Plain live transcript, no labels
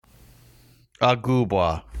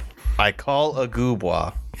Agubwa. I call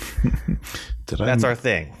Agubwa. That's our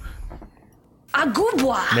thing.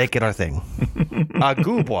 Agubwa. Make it our thing.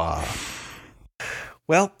 Agubwa.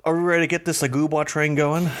 Well, are we ready to get this Agubwa train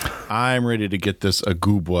going? I'm ready to get this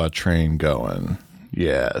Agubwa train going.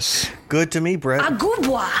 Yes. Good to me, Brett.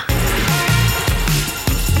 Agubwa.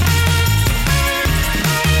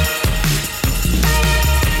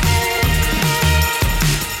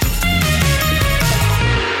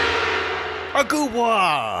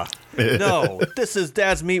 Agubwa! No, this is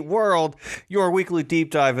Dad's Meet World, your weekly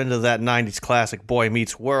deep dive into that 90s classic Boy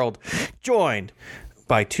Meets World, joined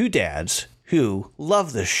by two dads who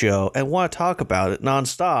love this show and want to talk about it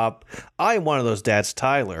nonstop. I'm one of those dads,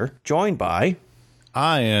 Tyler, joined by...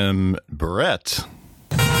 I am Brett.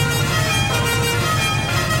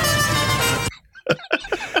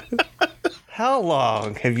 How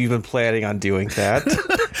long have you been planning on doing that?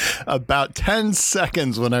 About 10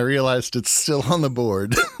 seconds when I realized it's still on the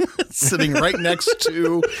board. It's sitting right next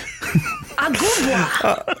to...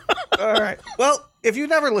 Agubwa. All right. Well, if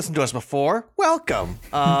you've never listened to us before, welcome.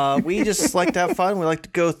 We just like to have fun. We like to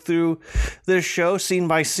go through this show scene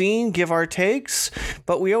by scene, give our takes,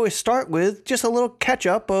 but we always start with just a little catch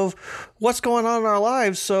up of what's going on in our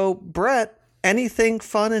lives. So, Brett, anything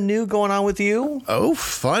fun and new going on with you? Oh,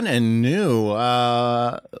 fun and new.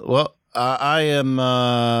 I am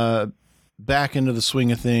back into the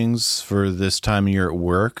swing of things for this time of year at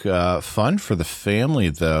work. Fun for the family,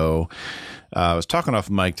 though. I was talking off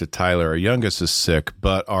mic to Tyler. Our youngest is sick,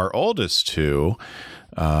 but our oldest two,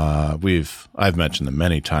 I've mentioned them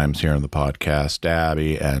many times here on the podcast,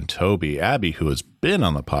 Abby and Toby. Abby, who has been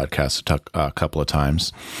on the podcast a couple of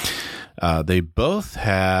times. They both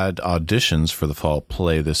had auditions for the fall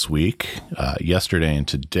play this week, yesterday and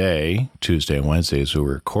today, Tuesday and Wednesday as we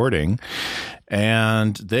were recording,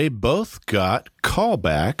 and they both got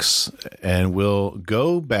callbacks and will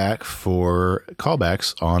go back for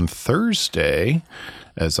callbacks on Thursday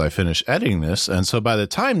as I finish editing this. And so by the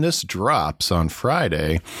time this drops on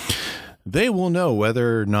Friday, they will know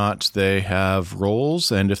whether or not they have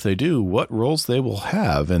roles, and if they do, what roles they will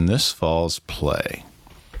have in this fall's play.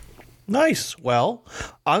 Nice. Well,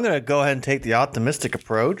 I'm going to go ahead and take the optimistic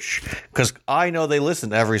approach because I know they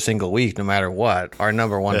listen every single week, no matter what, our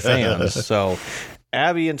number one fans. So,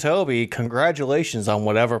 Abby and Toby, congratulations on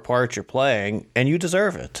whatever part you're playing, and you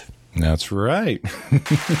deserve it. That's right.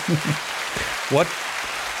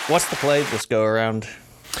 What's the play this go around?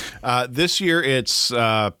 This year, it's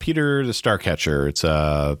Peter the Starcatcher. It's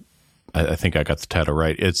I think I got the title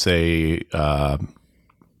right. It's a not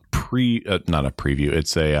a preview.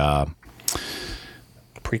 It's a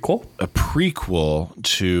prequel? A prequel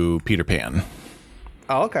to Peter Pan.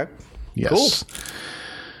 Oh, okay. Yes. Cool.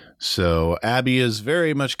 So Abby is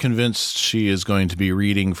very much convinced she is going to be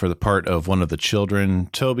reading for the part of one of the children.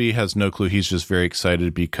 Toby has no clue. He's just very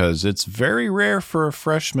excited because it's very rare for a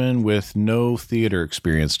freshman with no theater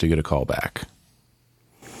experience to get a call back.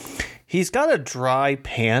 He's got a dry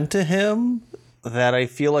pan to him that I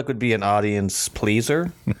feel like would be an audience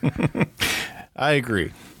pleaser. I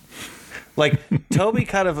agree. Like, Toby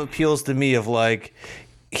kind of appeals to me of like,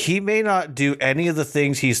 he may not do any of the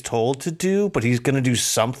things he's told to do, but he's going to do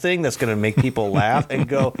something that's going to make people laugh and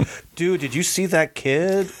go, dude, did you see that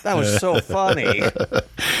kid? That was so funny.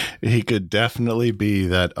 He could definitely be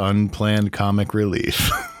that unplanned comic relief.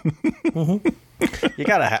 Mm-hmm. You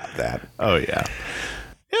got to have that. Oh, yeah.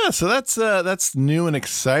 Yeah, so that's new and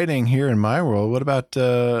exciting here in my world. What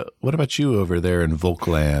about you over there in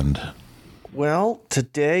Volkland? Well,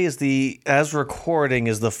 today is as recording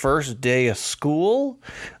is the first day of school.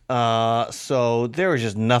 So there was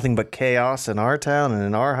just nothing but chaos in our town and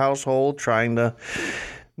in our household trying to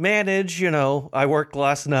manage, I worked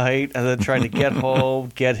last night and then trying to get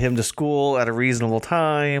home, get him to school at a reasonable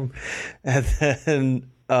time, and then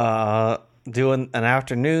doing an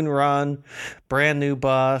afternoon run, brand new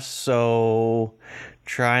bus, so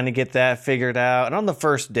trying to get that figured out. And on the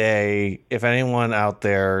first day, if anyone out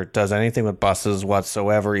there does anything with buses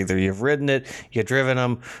whatsoever, either you've ridden it, you've driven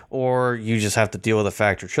them, or you just have to deal with the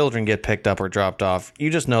fact your children get picked up or dropped off, you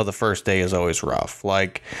just know the first day is always rough.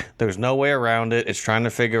 Like, there's no way around it. It's trying to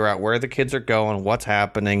figure out where the kids are going, what's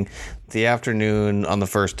happening. The afternoon on the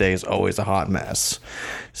first day is always a hot mess.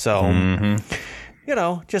 So...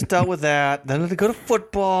 just dealt with that. Then I had to go to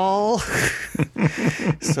football.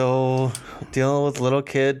 So dealing with little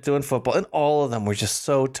kid doing football. And all of them were just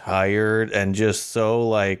so tired and just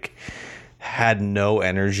so had no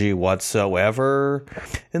energy whatsoever.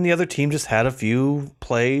 And the other team just had a few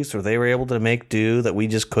plays where they were able to make do that we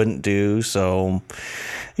just couldn't do. So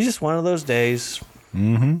it's just one of those days.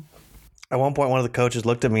 Mm-hmm. At one point, one of the coaches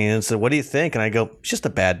looked at me and said, "What do you think?" And I go, "It's just a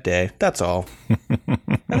bad day. That's all." And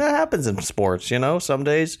that happens in sports, you know. Some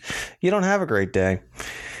days you don't have a great day.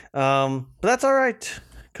 But that's all right,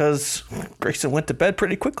 because Grayson went to bed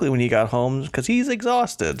pretty quickly when he got home because he's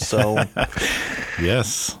exhausted. So,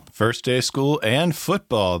 yes. First day of school and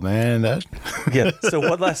football, man. Yeah. So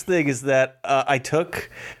one last thing is that I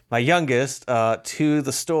took my youngest to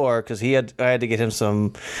the store because I had to get him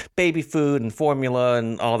some baby food and formula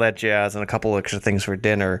and all that jazz and a couple extra things for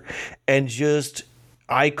dinner. And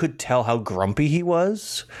I could tell how grumpy he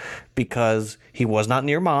was because he was not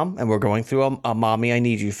near mom, and we're going through a mommy I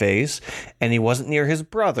need you phase, and he wasn't near his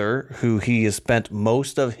brother, who he has spent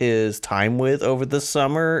most of his time with over the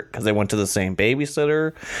summer because they went to the same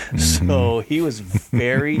babysitter. Mm-hmm. So he was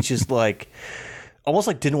very just like almost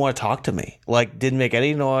like didn't want to talk to me, like didn't make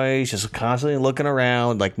any noise, just constantly looking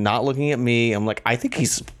around, like not looking at me. I'm like, I think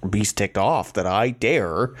he's ticked off that I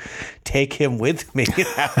dare take him with me and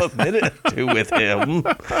have a minute or two with him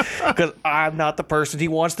because I'm not the person he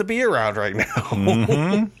wants to be around right now.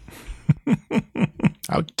 Mm-hmm.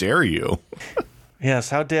 How dare you?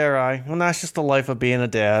 Yes, how dare I? Well, that's just the life of being a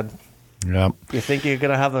dad. Yep. You think you're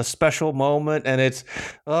going to have a special moment and it's,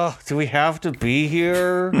 oh, do we have to be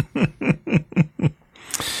here?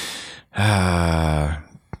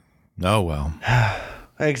 Oh, well.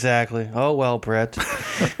 Exactly. Oh, well, Brett.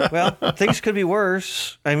 Well, things could be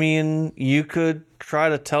worse. I mean, you could try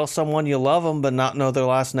to tell someone you love them but not know their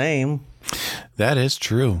last name. That is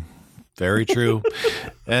true. Very true.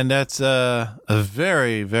 And that's a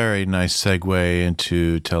very, very nice segue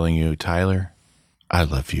into telling you, Tyler, I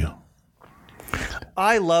love you.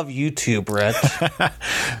 I love you too, Brett.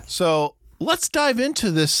 So let's dive into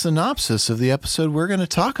this synopsis of the episode we're going to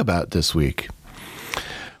talk about this week.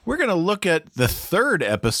 We're going to look at the third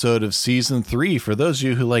episode of season 3. For those of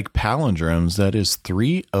you who like palindromes, that is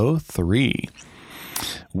 303.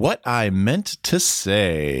 What I Meant to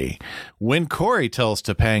Say. When Corey tells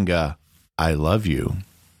Topanga, I love you,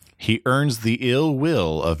 he earns the ill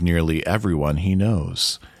will of nearly everyone he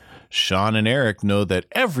knows. Sean and Eric know that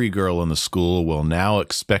every girl in the school will now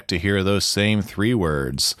expect to hear those same 3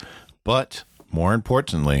 words. But, more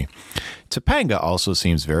importantly, Topanga also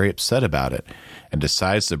seems very upset about it and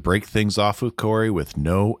decides to break things off with Corey with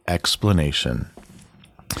no explanation.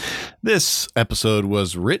 This episode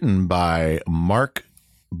was written by Mark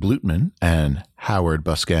Blutman and Howard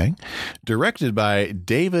Busgang, directed by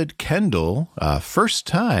David Kendall, first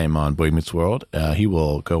time on Boy Meets World. He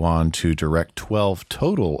will go on to direct 12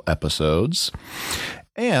 total episodes,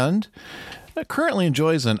 and currently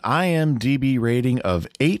enjoys an IMDb rating of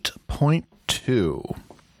 8.2.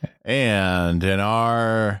 And in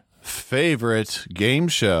our favorite game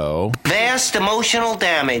show, Vast Emotional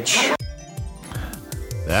Damage.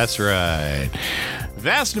 That's right.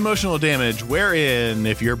 Vast Emotional Damage, wherein,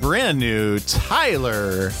 if you're brand new,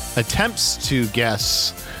 Tyler attempts to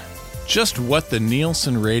guess just what the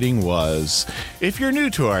Nielsen rating was. If you're new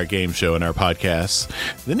to our game show and our podcast,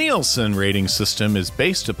 the Nielsen rating system is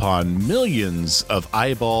based upon millions of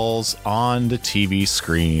eyeballs on the TV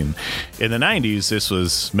screen. In the 90s, this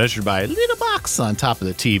was measured by a little box on top of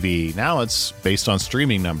the TV. Now it's based on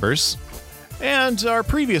streaming numbers. And our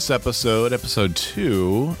previous episode, episode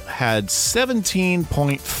 2, had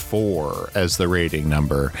 17.4 as the rating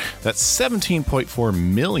number. That's 17.4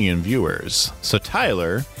 million viewers. So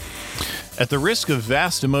Tyler, at the risk of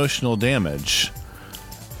vast emotional damage,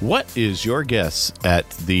 what is your guess at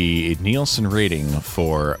the Nielsen rating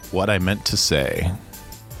for What I Meant to Say?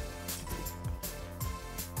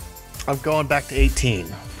 I'm going back to 18.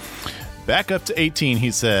 Back up to 18,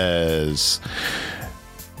 he says.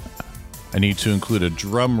 I need to include a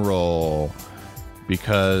drum roll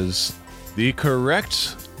because the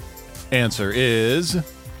correct answer is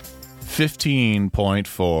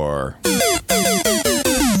 15.4.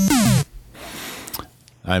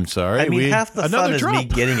 I'm sorry. I mean, half the fun is me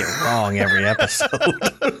getting it wrong every episode.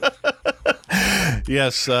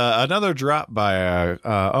 Yes, another drop by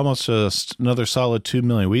almost just another solid 2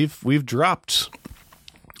 million. We've dropped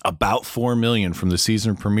about 4 million from the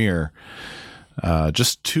season premiere.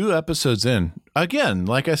 Just 2 episodes in. Again,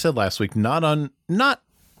 like I said last week, not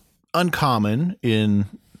uncommon in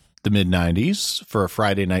the mid-90s for a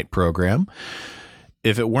Friday night program.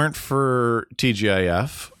 If it weren't for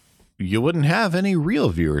TGIF, you wouldn't have any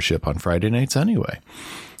real viewership on Friday nights anyway.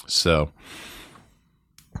 So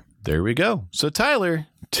there we go. So Tyler,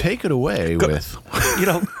 take it away with...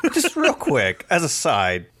 Just real quick, as a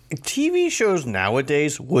side, TV shows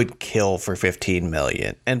nowadays would kill for 15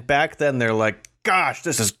 million. And back then they're like, gosh,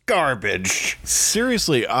 this is garbage.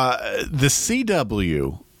 Seriously, the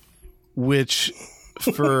CW, which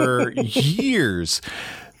for years,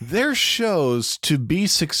 their shows, to be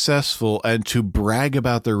successful and to brag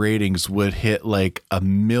about their ratings, would hit like 1.5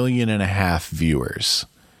 million viewers.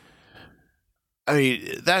 I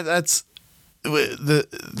mean, that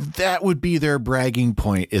would be their bragging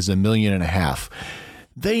point, is 1.5 million.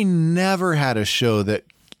 They never had a show that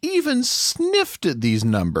even sniffed at these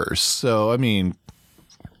numbers. So, I mean,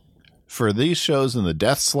 for these shows in the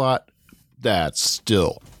death slot, that's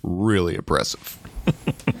still really impressive.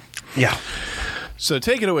 Yeah. So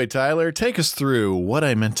take it away, Tyler. Take us through what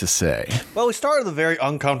I meant to say. Well, we started with a very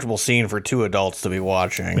uncomfortable scene for two adults to be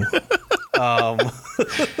watching. We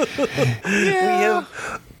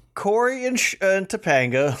have Corey and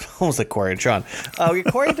Topanga. Almost like Corey and Sean. We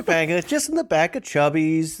have Corey and Topanga just in the back of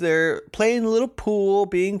Chubby's. They're playing a little pool,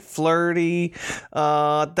 being flirty.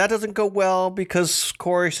 That doesn't go well because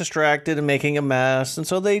Corey's distracted and making a mess. And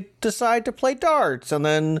so they decide to play darts. And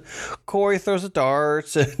then Corey throws the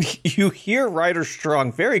darts. And you hear Ryder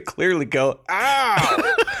Strong very clearly go,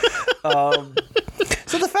 ow!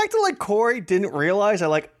 So the fact that like Corey didn't realize,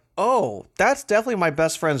 oh, that's definitely my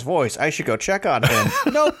best friend's voice. I should go check on him.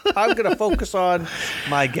 Nope, I'm going to focus on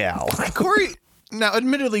my gal. Corey, now,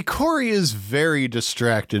 admittedly, Corey is very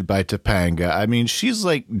distracted by Topanga. I mean, she's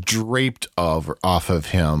like draped off of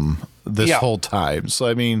him this whole time. So,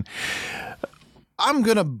 I mean, I'm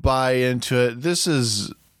going to buy into it. This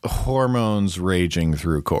is hormones raging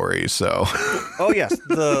through Corey. So, oh yes,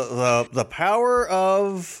 the power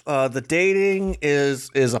of the dating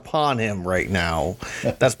is upon him right now.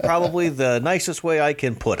 That's probably the nicest way I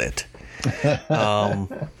can put it.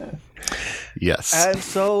 Yes. And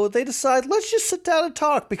so they decide, let's just sit down and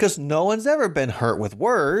talk, because no one's ever been hurt with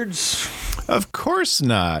words. Of course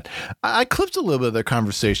not. I clipped a little bit of their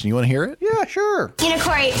conversation. You want to hear it? Yeah, sure. You know,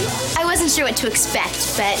 Corey, I wasn't sure what to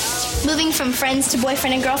expect, but moving from friends to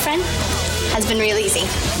boyfriend and girlfriend has been real easy.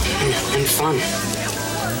 And fun.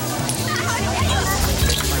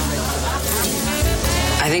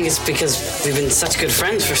 I think it's because we've been such good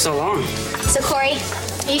friends for so long. So, Corey,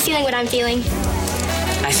 are you feeling what I'm feeling?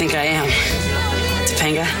 I think I am.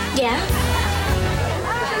 Topanga? Yeah?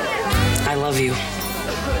 I love you.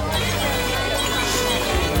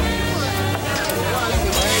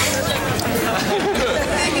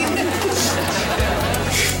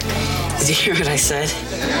 Did you hear what I said?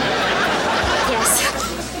 Yes.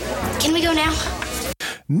 Can we go now?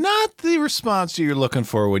 Not the response you're looking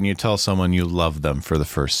for when you tell someone you love them for the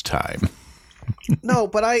first time. No,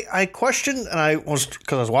 but I questioned, and because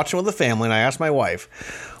I was watching with the family, and I asked my wife,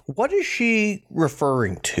 what is she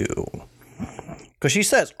referring to? Because she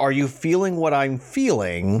says, are you feeling what I'm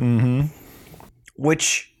feeling? Mm-hmm.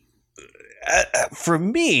 Which, for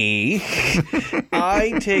me,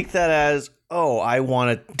 I take that as, oh, I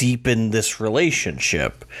want to deepen this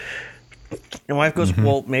relationship. And my wife goes,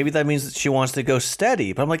 well, maybe that means that she wants to go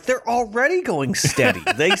steady. But I'm like, they're already going steady.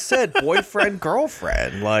 They said boyfriend,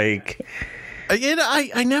 girlfriend. Like,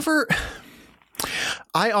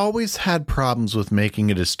 I always had problems with making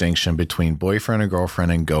a distinction between boyfriend and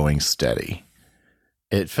girlfriend and going steady.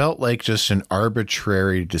 It felt like just an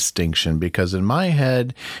arbitrary distinction, because in my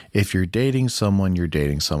head, if you're dating someone, you're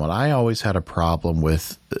dating someone. I always had a problem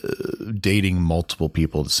with dating multiple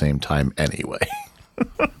people at the same time anyway.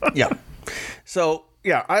 Yeah. So,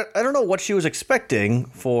 yeah, I don't know what she was expecting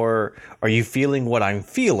for, are you feeling what I'm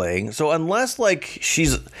feeling? So unless, like,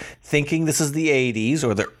 she's thinking this is the 80s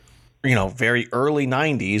or the, very early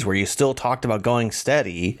 90s where you still talked about going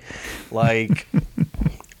steady, like,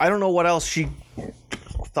 I don't know what else she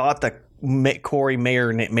thought that Corey may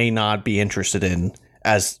or may not be interested in,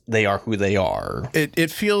 as they are who they are. It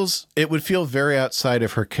would feel very outside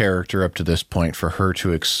of her character up to this point for her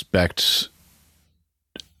to expect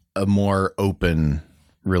a more open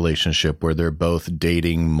relationship where they're both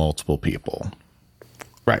dating multiple people.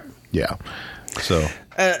 Right. Yeah. So,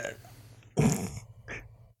 I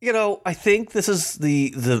think this is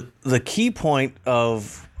the key point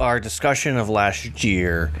of our discussion of last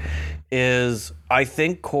year is I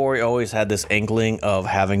think Corey always had this inkling of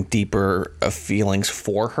having deeper feelings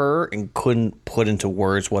for her and couldn't put into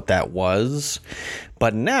words what that was.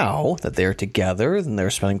 But now that they're together and they're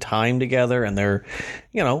spending time together and they're,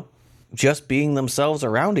 just being themselves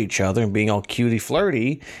around each other and being all cutie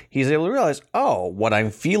flirty, he's able to realize, oh, what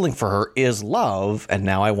I'm feeling for her is love, and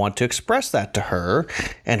now I want to express that to her.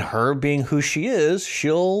 And her being who she is,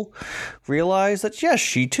 she'll realize that, yes,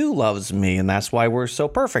 she too loves me, and that's why we're so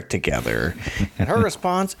perfect together. And her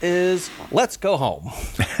response is, let's go home.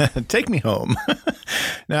 Take me home.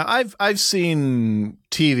 Now, I've seen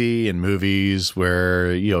TV and movies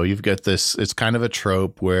where, you've got this, it's kind of a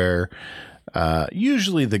trope where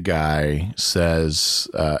usually the guy says,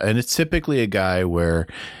 and it's typically a guy where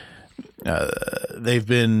they've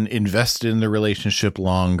been invested in the relationship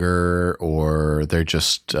longer, or they're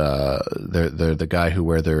just they're the guy who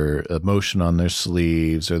wear their emotion on their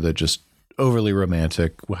sleeves, or they're just overly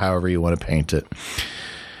romantic, however you want to paint it.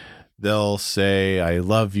 They'll say, I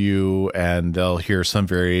love you, and they'll hear some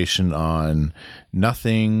variation on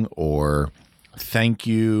nothing or thank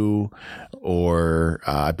you, or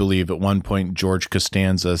I believe at one point George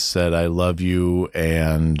Costanza said, I love you,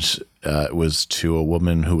 and it was to a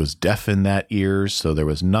woman who was deaf in that ear, so there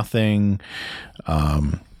was nothing.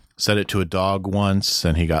 Said it to a dog once,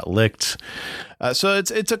 and he got licked. So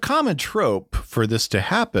it's a common trope for this to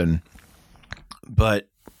happen, but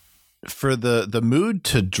for the mood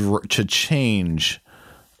to change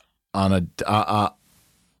on a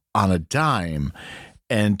dime,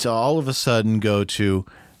 and to all of a sudden go to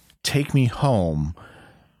take me home,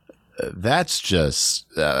 that's just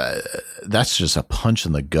a punch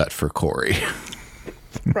in the gut for Corey.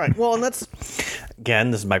 Right. Well, and that's,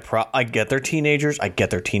 again, this is my I get they're teenagers. But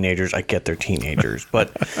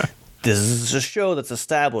this is a show that's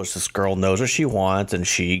established. This girl knows what she wants, and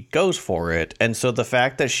she goes for it. And so the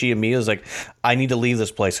fact that she immediately is like, I need to leave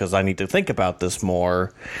this place because I need to think about this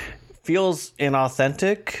more, feels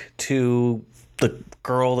inauthentic to the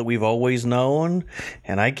girl that we've always known.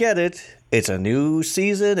 And I get it. It's a new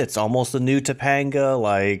season. It's almost a new Topanga.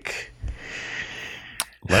 Like,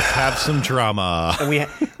 let's have some drama. And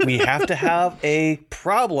we have to have a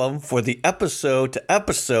problem for the episode to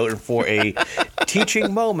episode, and for a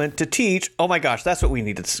teaching moment to teach. Oh my gosh, that's what we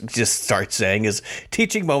need to just start saying, is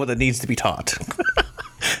teaching moment that needs to be taught.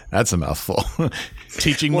 That's a mouthful.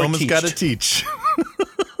 Teaching moment's got to teach.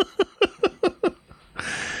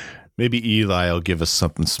 Maybe Eli will give us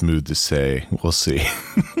something smooth to say. We'll see.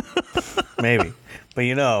 Maybe. But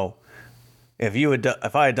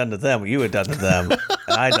if I had done to them what you had done to them, and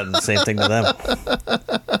I had done the same thing to them.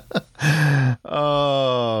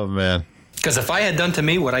 Oh, man. Because if I had done to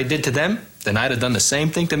me what I did to them, then I'd have done the same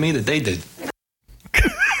thing to me that they did.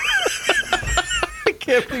 I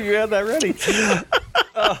can't believe you had that ready.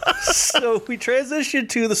 So we transitioned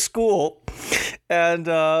to the school, and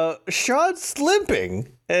Sean's limping,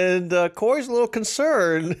 and Corey's a little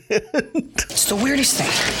concerned. It's the weirdest thing.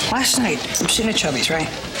 Last night, I'm sitting at Chubby's, right?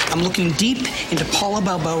 I'm looking deep into Paula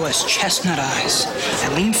Balboa's chestnut eyes.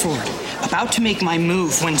 I lean forward, about to make my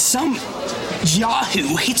move, when some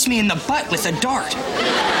yahoo hits me in the butt with a dart.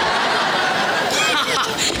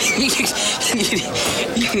 You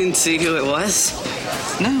didn't see who it was?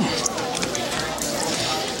 No.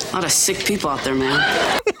 A lot of sick people out there, man.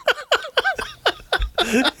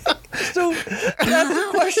 So that's the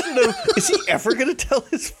question of, is he ever going to tell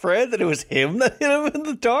his friend that it was him that hit him in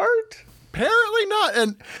the dart? Apparently not.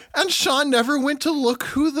 And Sean never went to look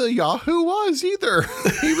who the Yahoo was either.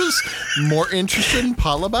 He was more interested in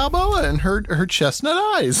Paula Balboa and her chestnut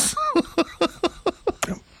eyes.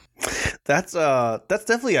 That's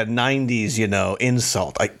definitely a 90s,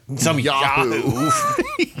 insult. Some Yahoo.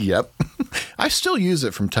 Yep. I still use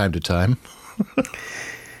it from time to time.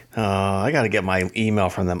 I got to get my email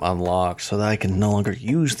from them unlocked so that I can no longer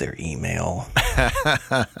use their email.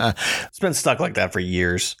 It's been stuck like that for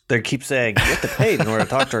years. They keep saying, you have to pay in order to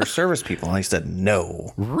talk to our service people. And I said,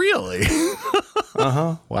 no. Really?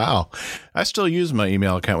 Uh-huh. Wow. I still use my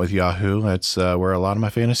email account with Yahoo. That's where a lot of my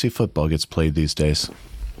fantasy football gets played these days.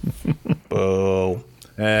 Oh.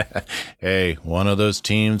 Hey, one of those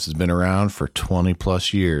teams has been around for 20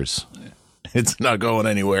 plus years. It's not going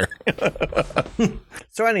anywhere.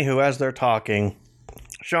 So anywho, as they're talking,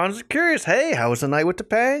 Sean's curious, hey, how was the night with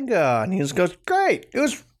Topanga? And he just goes, great. It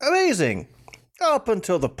was amazing. Up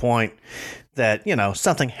until the point that,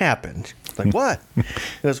 something happened. Like, what? He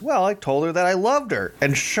goes, well, I told her that I loved her.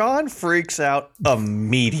 And Sean freaks out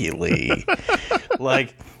immediately.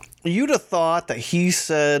 Like, you'd have thought that he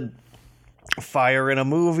said fire in a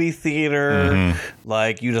movie theater. Mm-hmm.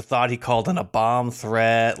 Like, you'd have thought he called in a bomb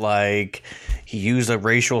threat. Like, he used a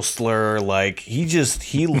racial slur. Like, he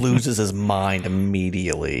loses his mind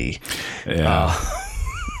immediately. Yeah.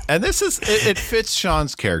 And this is, it fits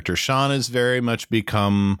Sean's character. Sean has very much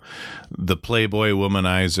become the playboy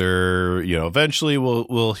womanizer. Eventually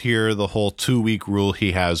we'll hear the whole 2-week rule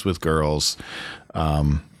he has with girls.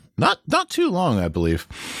 Not too long, I believe.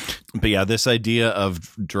 But yeah, this idea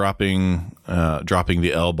of dropping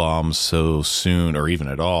the L-bombs so soon or even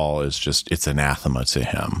at all is just, it's anathema to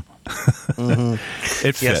him. Mm-hmm.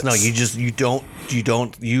 It fits. Yes, no, you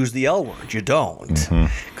don't use the L word. You don't.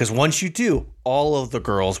 Because once you do, all of the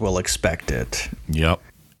girls will expect it. Yep.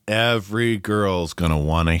 Every girl's going to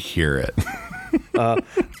want to hear it. And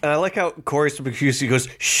I like how Corey's so confused. He goes,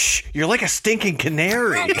 "Shh, you're like a stinking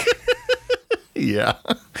canary." Yeah.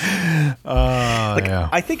 Yeah.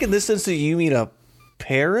 I think in this instance you mean a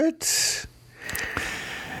parrot.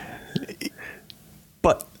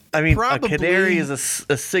 But I mean, probably. A canary is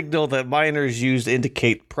a signal that miners use to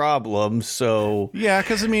indicate problems. So yeah,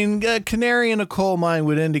 because I mean, a canary in a coal mine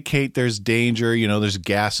would indicate there's danger. You know, there's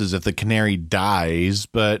gases if the canary dies.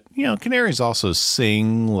 But you know, canaries also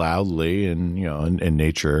sing loudly, and you know, in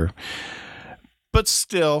nature. But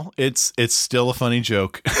still, it's still a funny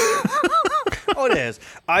joke. Oh, it is.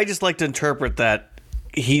 I just like to interpret that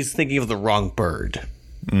he's thinking of the wrong bird.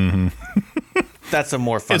 Mm-hmm. That's a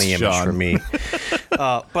more funny image for me.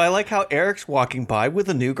 But I like how Eric's walking by with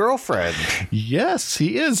a new girlfriend. Yes,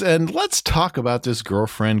 he is. And let's talk about this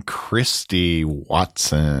girlfriend, Christy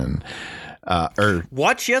Watson.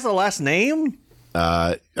 What? She has a last name?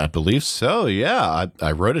 I believe so, yeah.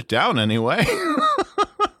 I wrote it down anyway.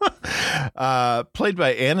 Played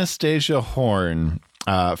by Anastasia Horn.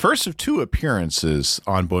 First of two appearances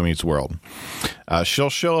on Boy Meets World. She'll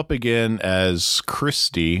show up again as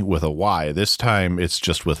Christy with a Y. This time it's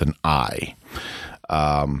just with an I.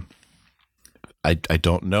 I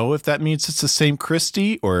don't know if that means it's the same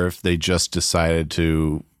Christy or if they just decided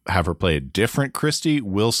to have her play a different Christy.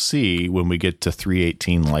 We'll see when we get to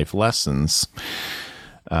 318 Life Lessons.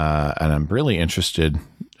 And I'm really interested.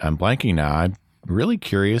 I'm blanking now. I'm really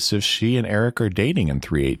curious if she and Eric are dating in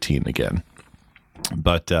 318 again.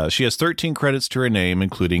 But she has 13 credits to her name,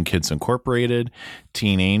 including Kids Incorporated,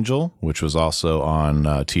 Teen Angel, which was also on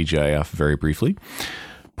TGIF very briefly,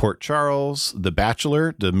 Port Charles, The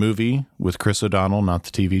Bachelor, the movie with Chris O'Donnell, not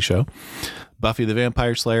the TV show, Buffy the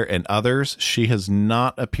Vampire Slayer, and others. She has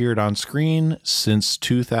not appeared on screen since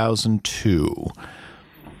 2002.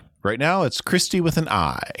 Right now, it's Christy with an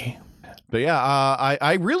I. But yeah,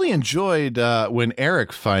 I really enjoyed when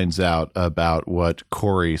Eric finds out about what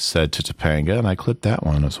Corey said to Topanga, and I clipped that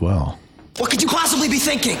one as well. What could you possibly be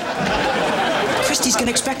thinking? Christy's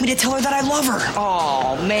gonna expect me to tell her that I love her.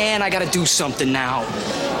 Oh, man, I gotta do something now.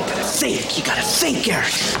 You gotta think,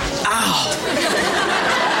 Eric. Ow.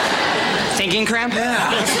 Thinking cramp? Yeah.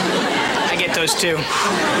 I get those too. All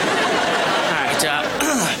right,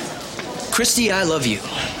 Christy, I love you.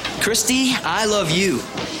 Christy, I love you.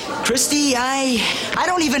 Christy, I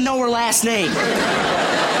don't even know her last name.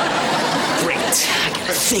 Great. I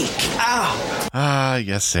gotta think. Ow.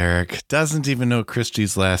 Yes, Eric. Doesn't even know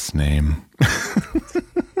Christy's last name.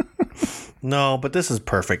 No, but this is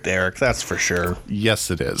perfect, Eric. That's for sure. Yes,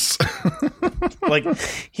 it is. Like,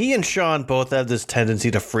 he and Sean both have this tendency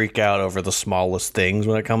to freak out over the smallest things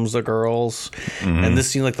when it comes to girls. Mm-hmm. And this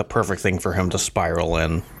seemed like the perfect thing for him to spiral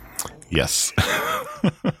in. Yes.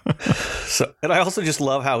 So, and I also just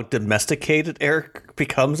love how domesticated Eric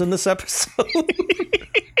becomes in this episode.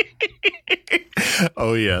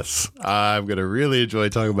 Oh, yes. I'm going to really enjoy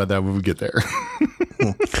talking about that when we get there.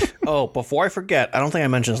 Oh, before I forget, I don't think I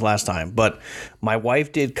mentioned this last time, but my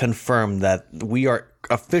wife did confirm that we are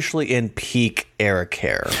officially in peak Eric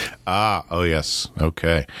hair. Oh, yes.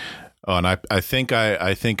 Okay. Oh, and I think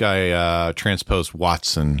I transposed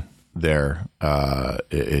Watson there.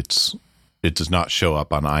 It does not show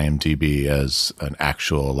up on IMDb as an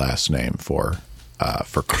actual last name for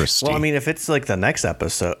Christy. Well, I mean, if it's like the next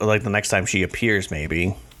episode, like the next time she appears,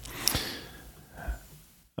 maybe.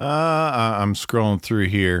 I'm scrolling through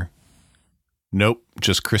here. Nope,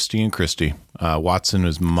 just Christy and Christy. Watson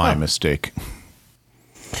is my mistake.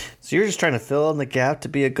 So you're just trying to fill in the gap to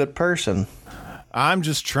be a good person. I'm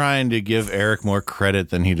just trying to give Eric more credit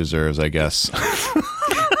than he deserves, I guess.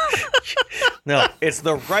 No, it's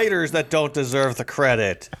the writers that don't deserve the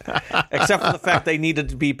credit, except for the fact they needed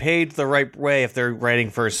to be paid the right way if they're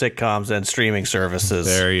writing for sitcoms and streaming services.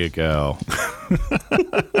 There you go.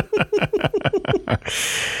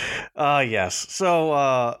 Yes. So,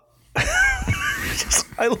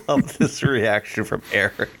 I love this reaction from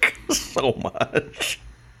Eric so much.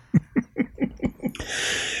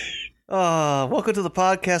 Welcome to the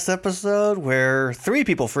podcast episode where 3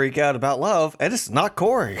 people freak out about love, and it's not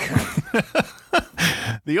Corey.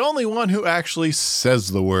 The only one who actually says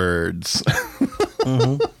the words.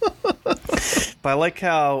 Mm-hmm. But I like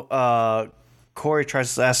how Corey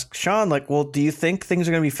tries to ask Sean, like, well, do you think things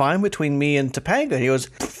are going to be fine between me and Topanga? He goes,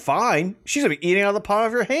 fine. She's going to be eating out of the palm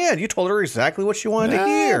of your hand. You told her exactly what she wanted to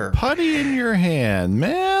hear. Putty in your hand,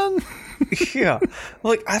 man. Yeah.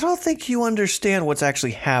 Like, I don't think you understand what's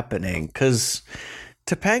actually happening, because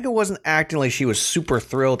Topanga wasn't acting like she was super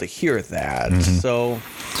thrilled to hear that. Mm-hmm. So,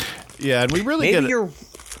 yeah, and we really maybe you're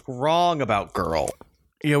wrong about girl.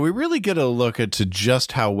 Yeah, we really get a look into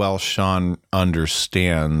just how well Sean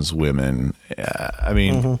understands women. I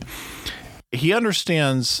mean, he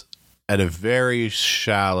understands at a very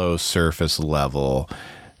shallow surface level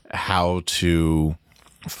how to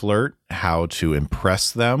flirt, how to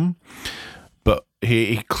impress them. But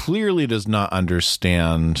he clearly does not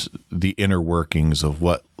understand the inner workings of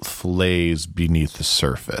what lays beneath the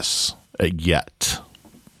surface yet.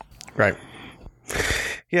 Right.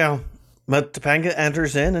 Yeah. But Topanga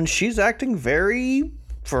enters in, and she's acting very,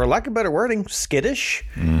 for lack of better wording, skittish.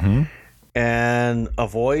 Mm-hmm. And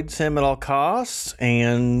avoids him at all costs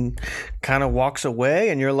and kind of walks away.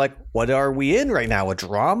 And you're like, what are we in right now? A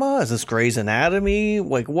drama? Is this Grey's Anatomy?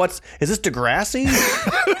 Like, is this Degrassi?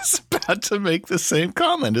 I was about to make the same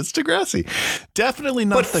comment. It's Degrassi. Definitely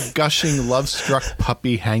not the gushing, love-struck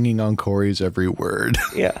puppy hanging on Corey's every word.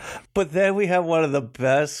 Yeah. But then we have one of the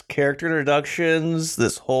best character introductions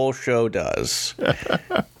this whole show does.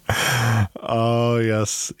 Oh,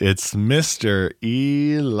 yes. It's Mr.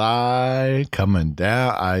 Eli coming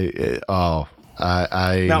down. Now,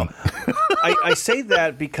 I say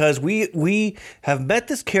that because we have met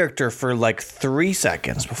this character for like 3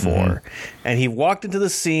 seconds before, and he walked into the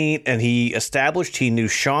scene and he established he knew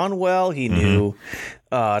Sean well, he knew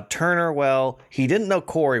Turner well, he didn't know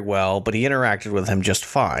Corey well, but he interacted with him just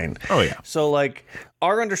fine. Oh, yeah. So like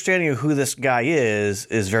our understanding of who this guy is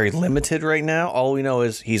very limited right now. All we know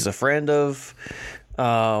is he's a friend of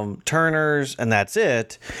Turner's, and that's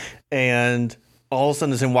it. And all of a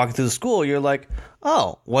sudden, as him walking through the school, you're like,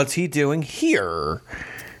 oh, what's he doing here?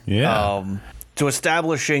 Yeah. So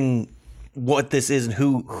establishing what this is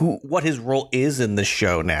and what his role is in the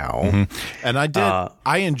show now. Mm-hmm. And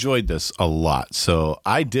I enjoyed this a lot. So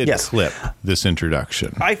I did clip this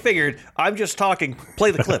introduction. I figured I'm just talking.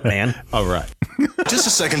 Play the clip, man. All right. Just a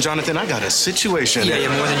second, Jonathan. I got a situation. Yeah,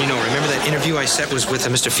 more than you know. Remember that interview I set was with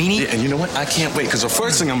Mr. Feeney? Yeah, and you know what? I can't wait, because the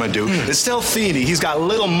first thing I'm going to do is tell Feeney he's got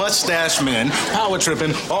little mustache men power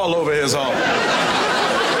tripping all over his home.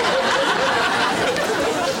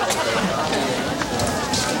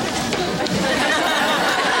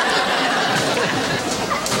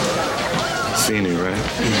 Feeney, right?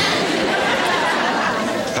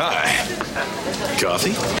 Hi.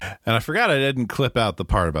 Coffee? And I forgot I didn't clip out the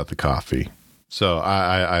part about the coffee. So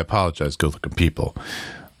I apologize, good-looking people.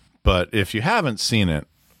 But if you haven't seen it,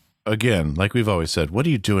 again, like we've always said, what are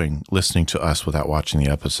you doing listening to us without watching the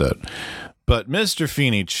episode? But Mr.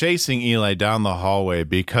 Feeney chasing Eli down the hallway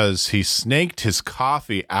because he snaked his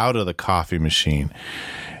coffee out of the coffee machine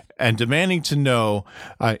and demanding to know,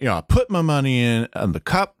 I put my money in and the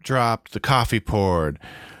cup dropped, the coffee poured.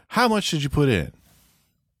 How much did you put in?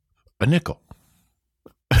 A nickel.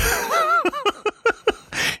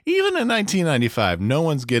 Even in 1995, no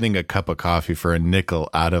one's getting a cup of coffee for a nickel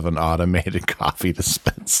out of an automated coffee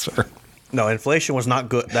dispenser. No, inflation was not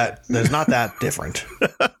good. That's not that different.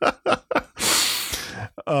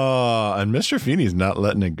 And Mr. Feeney's not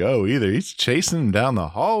letting it go either. He's chasing him down the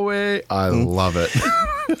hallway. I love it.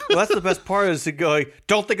 Well, that's the best part is to go,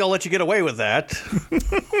 don't think I'll let you get away with that.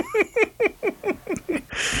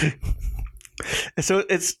 So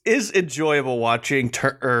it is enjoyable watching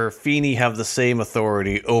Feeney have the same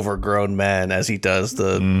authority over grown men as he does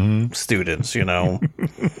the students, Because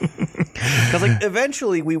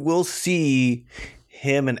eventually we will see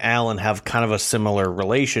him and Alan have kind of a similar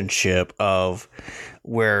relationship of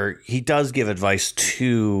where he does give advice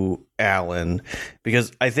to Alan,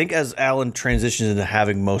 because I think as Alan transitions into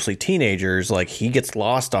having mostly teenagers, like he gets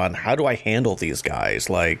lost on how do I handle these guys?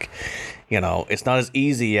 Like, it's not as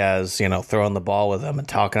easy as, throwing the ball with them and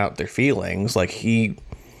talking out their feelings. Like he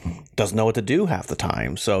doesn't know what to do half the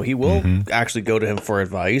time. So he will actually go to him for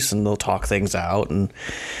advice and they'll talk things out. And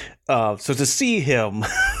so to see him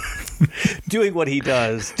doing what he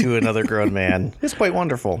does to another grown man is quite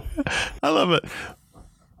wonderful. I love it.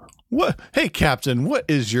 What? Hey, Captain, what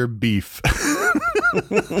is your beef?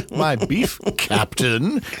 My beef,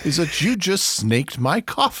 Captain, is that you just snaked my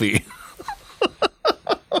coffee.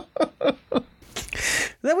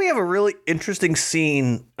 Then we have a really interesting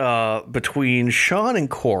scene between Sean and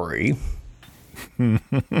Corey.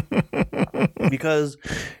 Because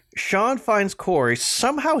Sean finds Corey.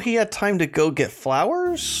 Somehow he had time to go get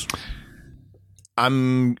flowers.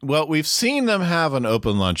 Well, we've seen them have an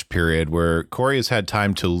open lunch period where Corey has had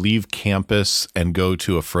time to leave campus and go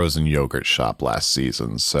to a frozen yogurt shop last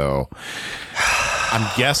season. So I'm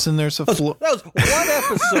guessing there's a... That was one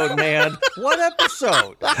episode, man. One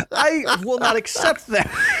episode. I will not accept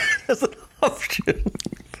that as an option.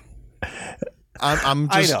 I'm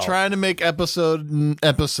just trying to make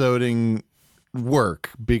episoding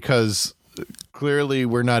work because clearly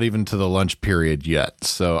we're not even to the lunch period yet,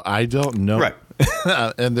 so I don't know. Right.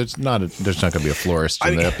 And there's not going to be a florist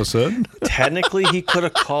in the episode. Technically, he could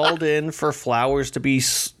have called in for flowers to be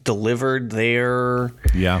delivered there.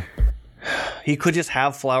 Yeah. He could just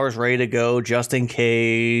have flowers ready to go just in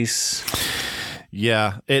case.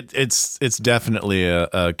 Yeah, it's definitely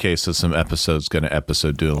a case of some episodes going to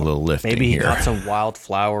episode doing a little lifting. Maybe he here. got some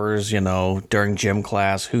wildflowers, during gym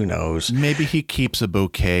class. Who knows? Maybe he keeps a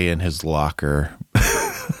bouquet in his locker.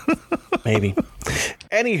 Maybe.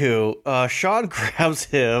 Anywho, Sean grabs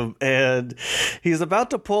him and he's about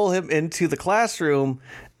to pull him into the classroom,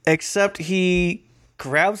 except he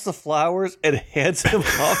grabs the flowers and hands him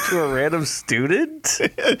off to a random student.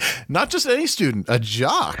 Not just any student, a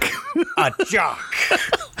jock. A jock.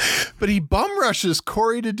 But he bum rushes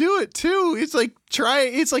Corey to do it too. It's like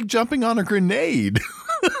jumping on a grenade.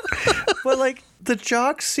 But the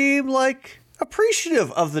jock seemed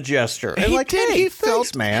appreciative of the gesture. And he did. Hey, he thanks,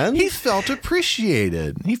 felt, man. He felt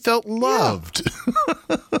appreciated. He felt loved.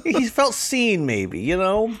 Yeah. He felt seen, maybe,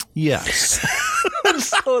 Yes.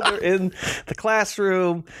 So they're in the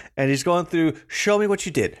classroom and he's going through, show me what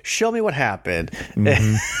you did. Show me what happened. Mm-hmm.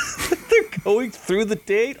 And they're going through the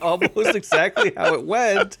date almost exactly how it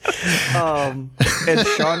went. And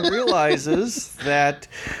Sean realizes that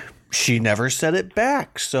she never said it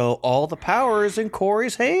back, so all the power is in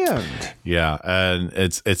Corey's hand. Yeah, and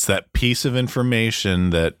it's that piece of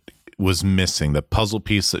information that was missing, the puzzle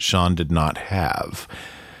piece that Sean did not have.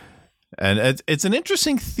 And it's an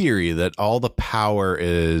interesting theory that all the power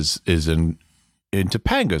is in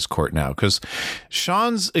Topanga's court now, because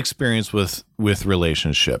Sean's experience with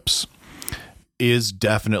relationships is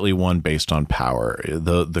definitely one based on power.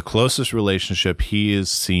 The closest relationship he is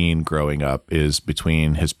seen growing up is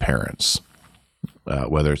between his parents,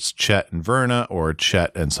 whether it's Chet and Verna or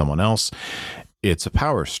Chet and someone else. It's a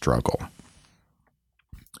power struggle.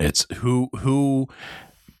 It's who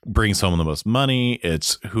brings home the most money.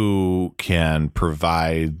 It's who can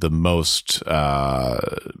provide the most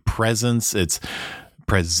presence. It's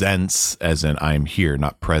presents, as in I'm here,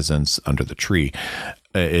 not presence under the tree.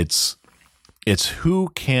 It's who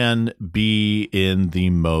can be in the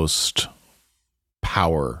most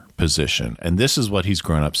power position. And this is what he's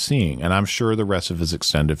grown up seeing. And I'm sure the rest of his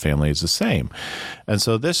extended family is the same. And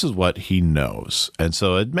so this is what he knows. And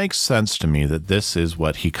so it makes sense to me that this is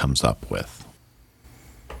what he comes up with.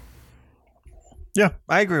 Yeah,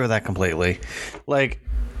 I agree with that completely.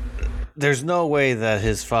 There's no way that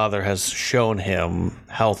his father has shown him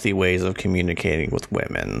healthy ways of communicating with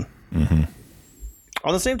women. Mm-hmm.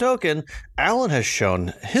 On the same token, Alan has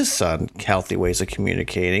shown his son healthy ways of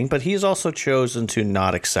communicating, but he's also chosen to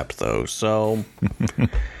not accept those. So,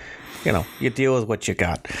 you deal with what you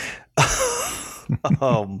got.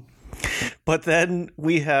 But then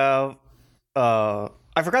we have, I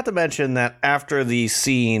forgot to mention that after the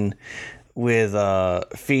scene with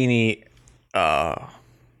Feeney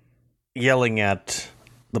yelling at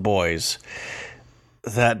the boys,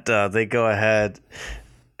 that they go ahead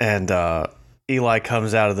and Eli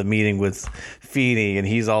comes out of the meeting with Feeney and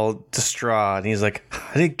he's all distraught and he's like,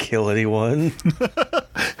 I didn't kill anyone.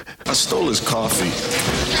 I stole his coffee.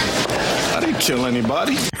 I didn't kill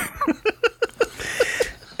anybody.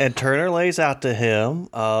 And Turner lays out to him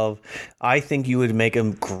I think you would make a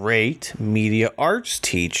great media arts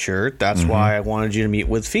teacher. That's why I wanted you to meet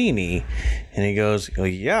with Feeney. And he goes,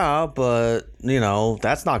 yeah, but,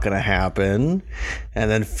 that's not going to happen. And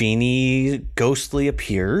then Feeney ghostly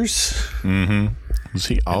appears. Mm-hmm. Does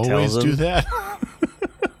he always do that?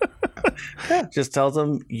 Yeah, just tells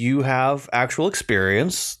him, you have actual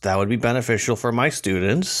experience. That would be beneficial for my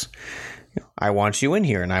students. I want you in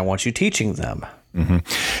here, and I want you teaching them. Mm-hmm.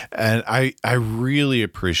 And I really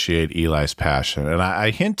appreciate Eli's passion. And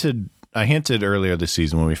I hinted earlier this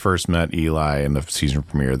season when we first met Eli in the season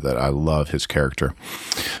premiere that I love his character.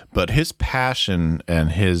 But his passion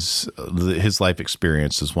and his life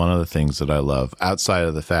experience is one of the things that I love, outside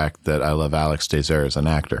of the fact that I love Alex Dazer as an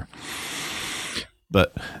actor.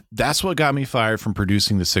 But that's what got me fired from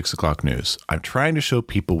producing the 6 o'clock news. I'm trying to show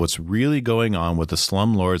people what's really going on with the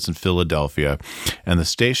slumlords in Philadelphia, and the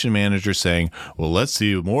station manager saying, well, let's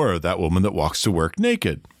see more of that woman that walks to work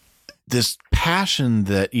naked. This passion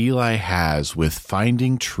that Eli has with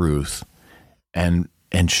finding truth and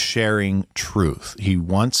sharing truth. He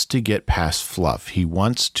wants to get past fluff. He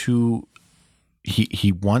wants to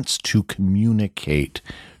communicate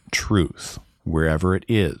truth wherever it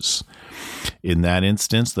is. In that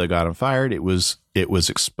instance that got him fired, it was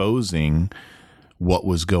exposing what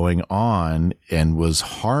was going on and was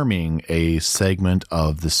harming a segment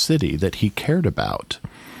of the city that he cared about.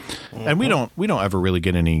 And we don't ever really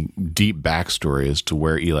get any deep backstory as to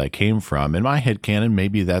where Eli came from. In my headcanon,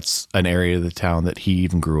 maybe that's an area of the town that he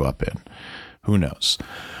even grew up in. Who knows?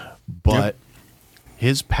 But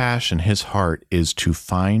his passion, his heart is to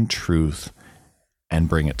find truth and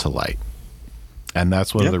bring it to light. And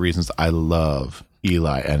that's one of the reasons I love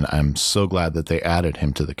Eli, and I'm so glad that they added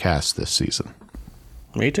him to the cast this season.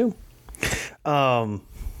 Me too. But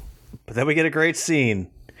then we get a great scene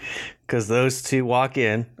because those two walk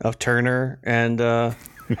in of Turner and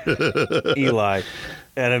Eli,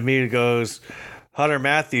 and immediately goes, Hunter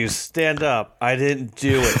Matthews, stand up. I didn't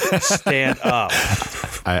do it. Stand up.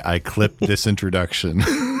 I clipped this introduction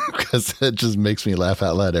because it just makes me laugh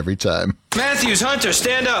out loud every time. Matthews, Hunter,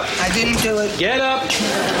 stand up. I didn't do it. Get up.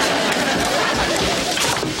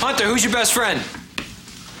 Hunter, who's your best friend?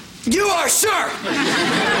 You are, sir!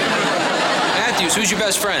 Matthews, who's your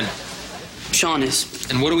best friend? Sean is.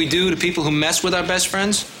 And what do we do to people who mess with our best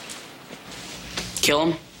friends? Kill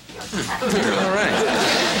him. All right.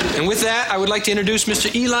 And with that, I would like to introduce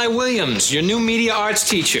Mr. Eli Williams, your new media arts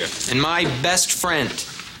teacher and my best friend.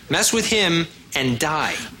 Mess with him and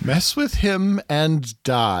die. Mess with him and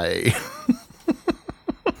die.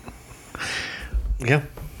 Yeah.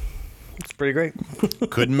 It's pretty great.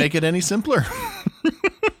 Couldn't make it any simpler.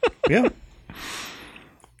 Yeah.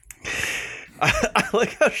 I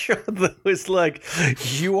like how Sean was like,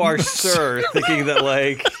 you are sir, thinking that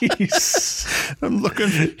like he's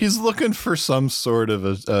looking for some sort of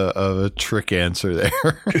a trick answer there.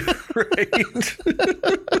 right.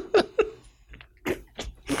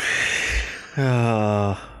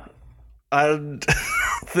 And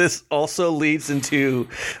this also leads into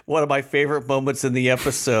one of my favorite moments in the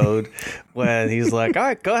episode when he's like, all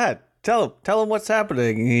right, go ahead. Tell him what's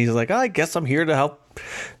happening. And he's like, I guess I'm here to help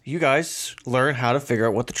you guys learn how to figure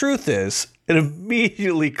out what the truth is. And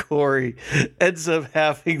immediately Corey ends up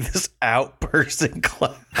having this outburst in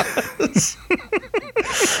class. Yes.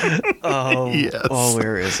 Oh,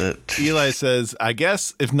 where is it? Eli says, I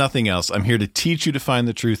guess, if nothing else, I'm here to teach you to find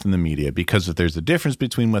the truth in the media, because if there's a difference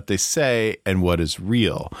between what they say and what is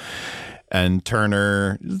real. And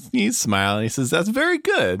Turner, he's smiling. He says, that's very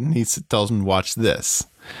good. And he tells him, watch this.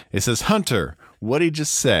 He says, Hunter, what'd he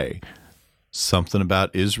just say? Something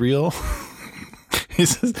about Israel? He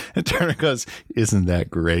says, and Turner goes, isn't that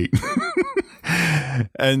great?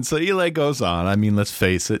 And so Eli goes on. I mean, let's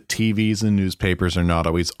face it, TVs and newspapers are not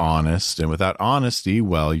always honest. And without honesty,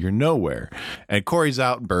 well, you're nowhere. And Corey's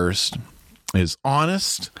outburst is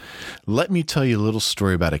honest. Let me tell you a little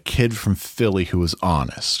story about a kid from Philly who was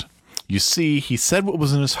honest. You see, he said what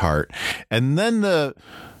was in his heart. And then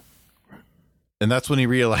and that's when he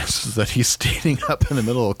realizes that he's standing up in the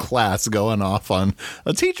middle of class going off on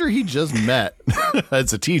a teacher he just met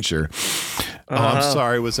as a teacher. Oh, I'm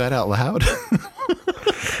sorry. Was that out loud?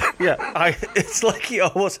 Yeah, it's like he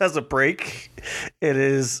almost has a break in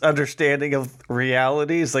his understanding of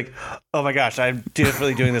reality. It's like, oh my gosh, I'm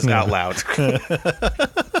definitely doing this out loud.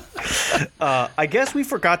 I guess we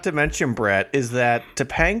forgot to mention, Brett, is that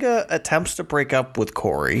Topanga attempts to break up with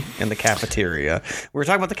Corey in the cafeteria. We were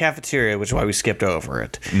talking about the cafeteria, which is why we skipped over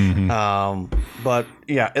it. Mm-hmm. But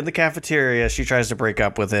yeah, in the cafeteria, she tries to break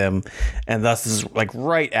up with him, and thus is like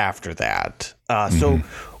right after that. So,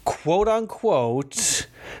 quote unquote,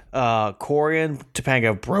 Corey and Topanga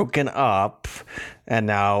have broken up, and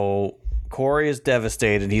now Corey is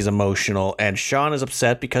devastated. He's emotional, and Sean is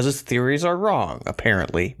upset because his theories are wrong.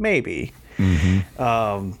 Apparently, maybe.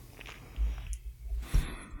 Mm-hmm.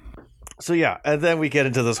 So yeah, and then we get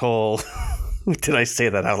into this whole. Did I say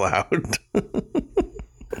that out loud?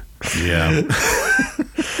 Yeah.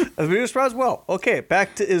 The movie responds well. Okay,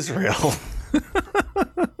 back to Israel.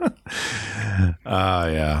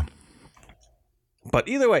 Yeah. But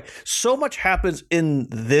either way, so much happens in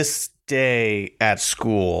this day at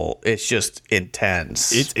school. It's just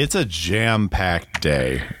intense. It's a jam-packed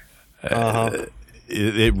day.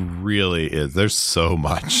 It really is. There's so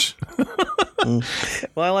much. Well,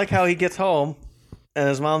 I like how he gets home and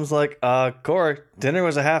his mom's like, Corey, dinner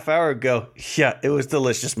was a half hour ago. Yeah, it was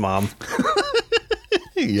delicious, Mom.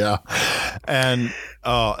 Yeah. And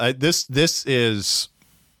this is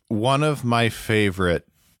one of my favorite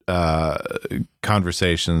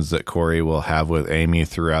conversations that Corey will have with Amy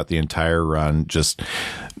throughout the entire run. Just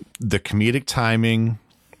the comedic timing,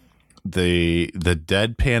 the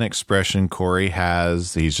deadpan expression Corey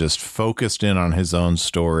has. He's just focused in on his own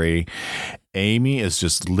story, Amy is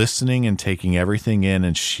just listening and taking everything in,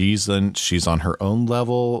 and she's on her own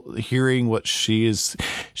level, hearing what she's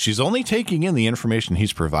only taking in the information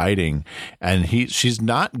he's providing, and she's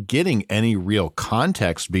not getting any real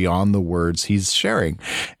context beyond the words he's sharing.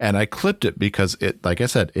 And I clipped it because it, like I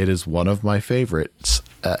said, it is one of my favorites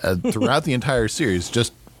throughout the entire series,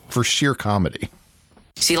 just for sheer comedy.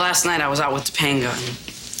 See, last night I was out with Topanga,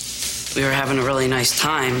 and we were having a really nice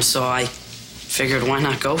time, so I figured why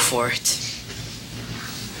not go for it.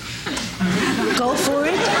 Go for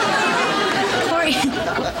it? Corey,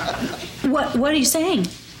 what are you saying?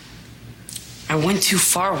 I went too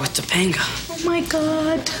far with Topanga. Oh, my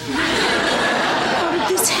God. How did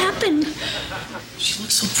this happen? She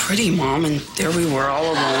looked so pretty, Mom, and there we were all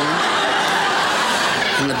alone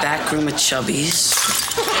in the back room at Chubby's.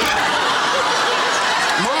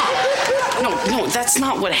 Mom! No, that's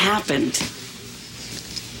not what happened.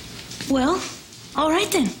 Well, all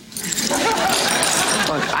right then.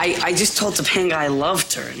 Look, I just told Topanga I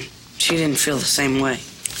loved her, and she didn't feel the same way.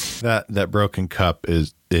 That broken cup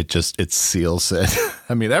it seals it.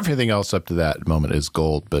 I mean, everything else up to that moment is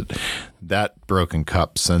gold, but that broken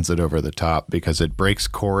cup sends it over the top because it breaks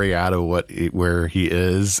Corey out of where he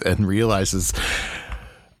is and realizes,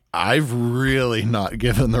 I've really not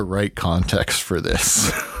given the right context for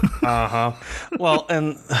this. Well,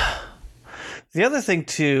 and the other thing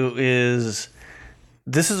too is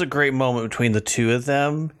this is a great moment between the two of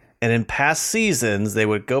them. And in past seasons, they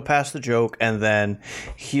would go past the joke, and then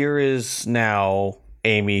here is now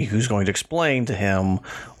Amy who's going to explain to him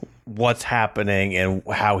what's happening and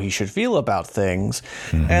how he should feel about things.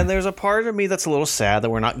 Mm-hmm. And there's a part of me that's a little sad that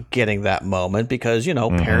we're not getting that moment because,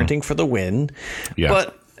 parenting for the win. Yeah.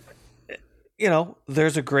 But,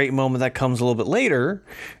 there's a great moment that comes a little bit later,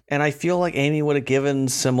 and I feel like Amy would have given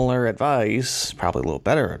similar advice, probably a little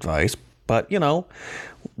better advice, but,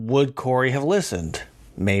 would Corey have listened?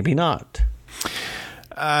 Maybe not.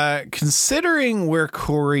 Considering where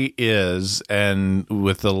Corey is, and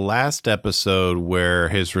with the last episode where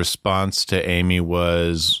his response to Amy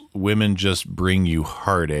was, women just bring you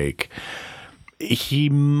heartache, he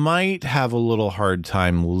might have a little hard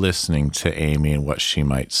time listening to Amy and what she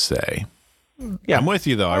might say. Yeah, I'm with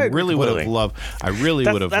you though. I really would have loved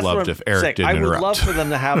if Eric didn't interrupt. I would love for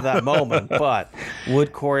them to have that moment, but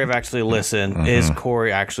would Corey have actually listened? Mm-hmm. Is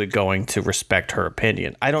Corey actually going to respect her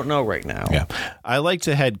opinion? I don't know right now. Yeah, I like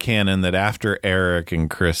to headcanon that after Eric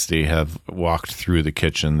and Christy have walked through the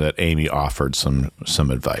kitchen, that Amy offered some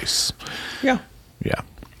advice. Yeah.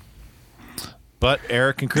 But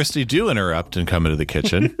Eric and Christy do interrupt and come into the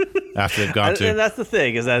kitchen after they've gone to. And that's the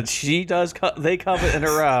thing, is that they come and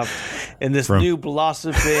interrupt in this new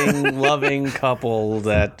blossoming, loving couple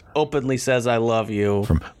that openly says, I love you.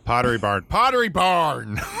 From Pottery Barn. Pottery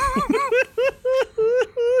Barn!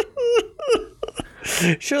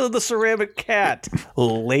 Show them the ceramic cat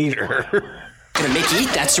later. Gonna make you eat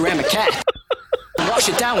that ceramic cat. Wash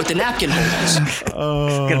it down with the napkin holders.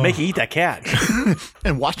 Gonna make you eat that cat.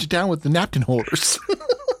 And wash it down with the napkin holders.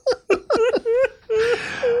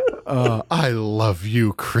 I love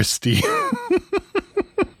you, Christy.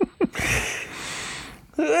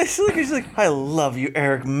 He's like, I love you,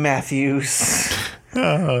 Eric Matthews.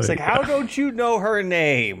 It's like, how don't you know her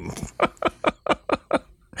name?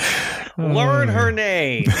 Learn her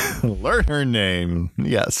name. Learn her name.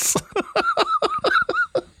 Yes.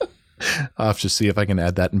 I'll have to see if I can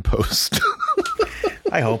add that in post.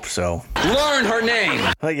 I hope so. Learn her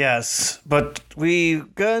name. But we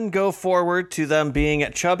can go forward to them being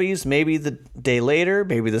at Chubby's, maybe the day later,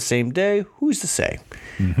 maybe the same day. Who's to say?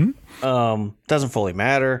 Mm-hmm. Doesn't fully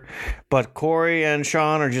matter. But Corey and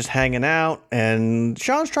Sean are just hanging out, and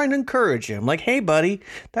Sean's trying to encourage him. Like, hey, buddy,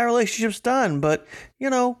 that relationship's done, but,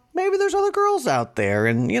 maybe there's other girls out there,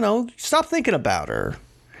 and, stop thinking about her.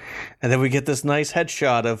 And then we get this nice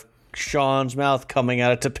headshot of Sean's mouth coming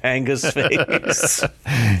out of Topanga's face.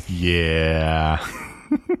 Yeah.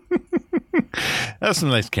 That's some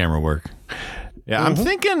nice camera work. Yeah,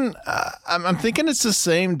 mm-hmm. I'm thinking it's the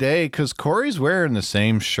same day because Corey's wearing the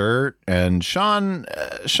same shirt, and Sean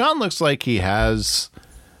looks like he has.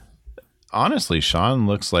 Honestly, Sean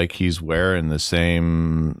looks like he's wearing the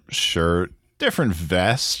same shirt, different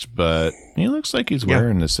vest, but he looks like he's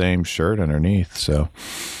wearing the same shirt underneath. So,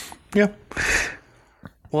 yeah.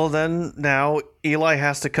 Well, then now Eli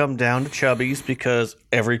has to come down to Chubby's because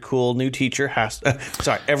every cool new teacher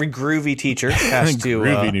every groovy teacher has to.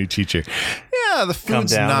 Groovy new teacher. Yeah, the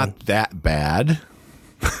food's not that bad.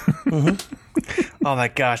 Mm-hmm. Oh my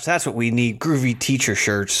gosh, that's what we need. Groovy teacher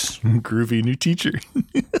shirts. Groovy new teacher.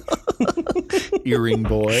 Earring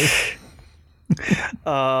boy.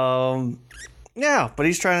 Yeah, but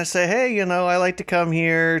he's trying to say, hey, I like to come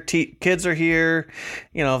here. Kids are here.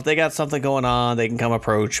 If they got something going on, they can come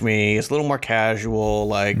approach me. It's a little more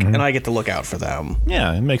casual, and I get to look out for them.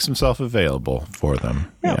 Yeah, it makes himself available for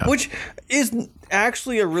them. Yeah, which is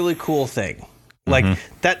actually a really cool thing.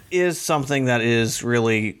 That is something that is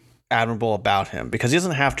really admirable about him, because he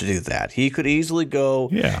doesn't have to do that. He could easily go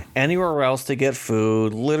anywhere else to get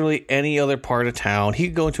food, literally any other part of town. He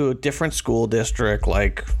could go into a different school district.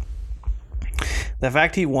 The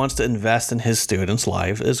fact he wants to invest in his students'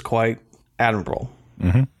 life is quite admirable.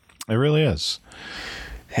 It really is.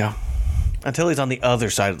 Yeah. Until he's on the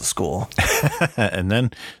other side of the school. And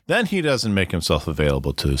then he doesn't make himself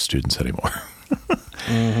available to his students anymore.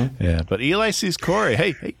 Yeah, but Eli sees Corey.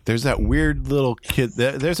 Hey, there's that weird little kid.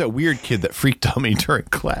 There's that weird kid that freaked on me during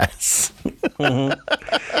class. Yeah,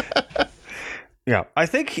 I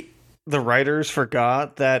think the writers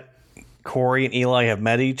forgot that Corey and Eli have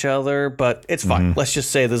met each other, but it's fine. Let's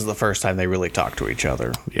just say this is the first time they really talk to each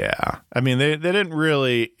other. Yeah. I mean, they didn't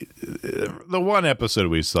really... The one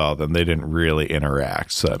episode we saw them, they didn't really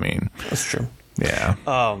interact. So, I mean... That's true. Yeah.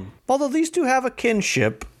 Although these two have a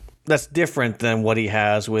kinship that's different than what he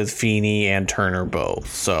has with Feeney and Turner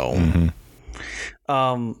both. So,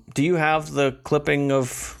 do you have the clipping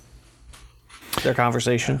of their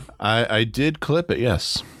conversation? I did clip it,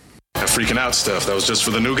 yes. That freaking out stuff, that was just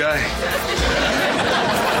for the new guy?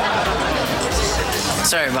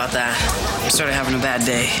 Sorry about that. I started having a bad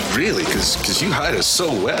day. Really? Because you hide us so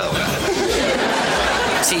well.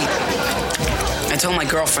 See, I told my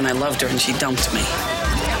girlfriend I loved her and she dumped me.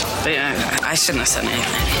 But I shouldn't have said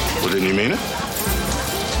anything. Well, didn't you mean it?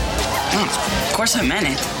 No, of course I meant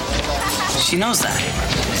it. She knows that.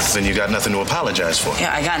 Then you got nothing to apologize for.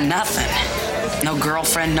 Yeah, I got nothing. No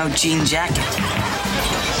girlfriend, no jean jacket.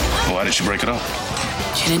 Why did she break it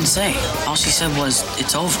off? She didn't say. All she said was,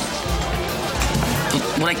 it's over. But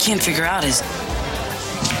what I can't figure out is...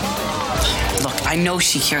 Look, I know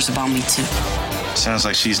she cares about me too. Sounds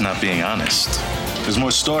like she's not being honest. There's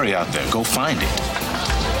more story out there. Go find it.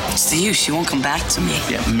 It's the use. She won't come back to me.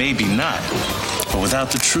 Yeah, maybe not. But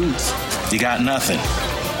without the truth, you got nothing.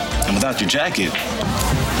 And without your jacket,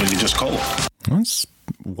 well, you're just cold. That's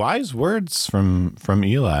wise words from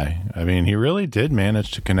Eli. I mean, he really did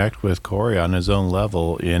manage to connect with Corey on his own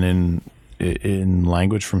level in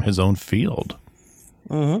language from his own field.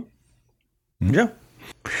 Yeah.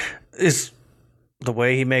 Is the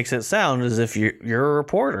way he makes it sound as if you're a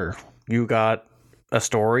reporter. You got a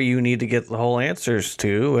story you need to get the whole answers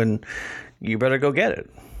to, and you better go get it.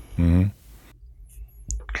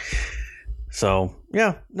 So,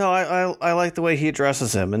 yeah. No, I like the way he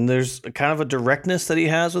addresses him. And there's a kind of a directness that he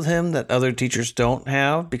has with him that other teachers don't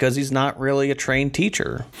have, because he's not really a trained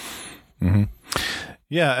teacher.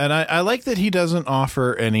 Yeah, and I like that he doesn't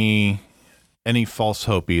offer any false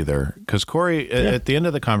hope either. Because Corey, at the end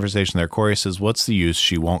of the conversation there, Corey says, what's the use?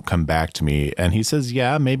 She won't come back to me. And he says,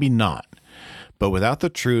 yeah, maybe not. But without the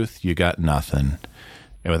truth, you got nothing.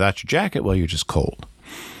 And without your jacket, well, you're just cold.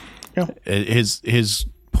 Yeah. His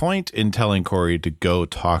point in telling Corey to go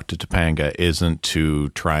talk to Topanga isn't to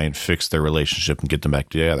try and fix their relationship and get them back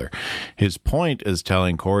together. His point is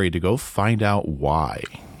telling Corey to go find out why.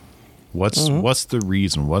 What's the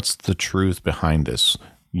reason? What's the truth behind this?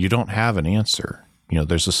 You don't have an answer.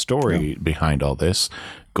 There's a story behind all this.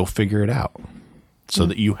 Go figure it out so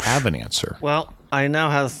that you have an answer. Well, I now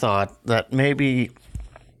have thought that maybe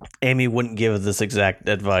Amy wouldn't give this exact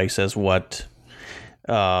advice as what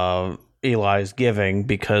Eli's giving,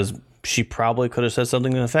 because she probably could have said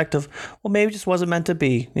something effective. Well, maybe it just wasn't meant to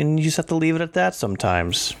be, and you just have to leave it at that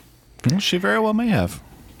sometimes. She very well may have.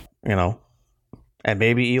 And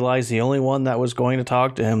maybe Eli's the only one that was going to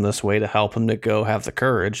talk to him this way to help him to go have the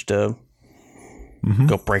courage to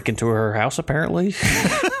go break into her house, apparently.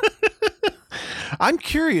 I'm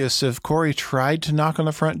curious if Corey tried to knock on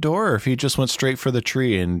the front door, or if he just went straight for the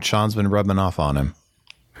tree and Sean's been rubbing off on him.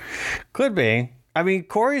 Could be. I mean,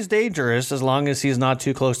 Corey's dangerous as long as he's not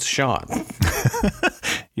too close to Sean.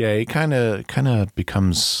 Yeah, he kind of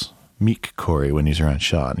becomes meek Corey when he's around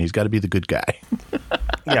Sean. He's got to be the good guy.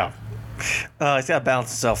 Yeah. He's got to balance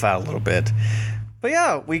himself out a little bit. But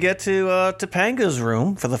yeah, we get to Topanga's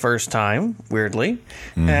room for the first time, weirdly.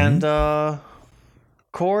 And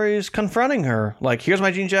Corey's confronting her. Like, here's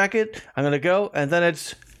my jean jacket. I'm going to go. And then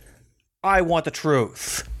it's, I want the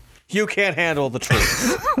truth. You can't handle the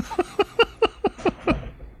truth.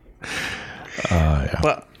 Yeah.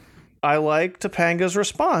 But I like Topanga's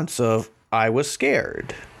response of, I was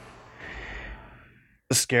scared.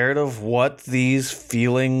 Scared of what these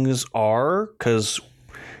feelings are, because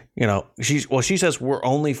she says we're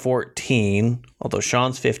only 14, although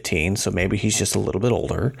Sean's 15, so maybe he's just a little bit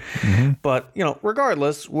older. Mm-hmm. But,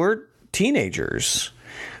 regardless, we're teenagers.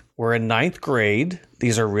 We're in 9th grade.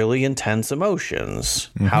 These are really intense emotions.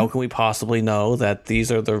 Mm-hmm. How can we possibly know that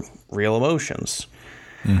these are the real emotions?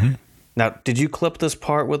 Mm-hmm. Now, did you clip this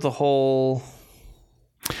part with the whole...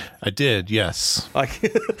 I did, yes.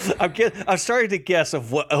 I'm starting to guess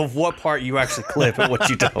of what part you actually clip and what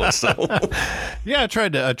you don't. So, yeah, I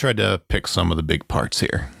tried to pick some of the big parts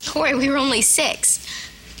here. Corey, we were only 6.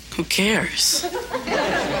 Who cares?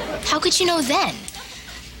 How could you know then?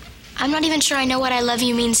 I'm not even sure I know what I love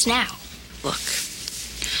you means now. Look,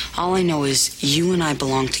 all I know is you and I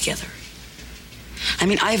belong together. I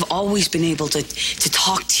mean, I've always been able to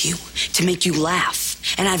talk to you, to make you laugh.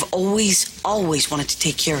 And I've always wanted to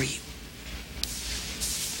take care of you.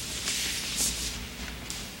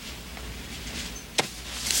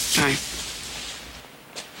 All right.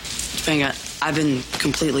 Topanga, I've been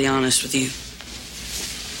completely honest with you.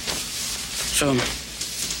 So,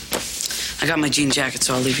 I got my jean jacket,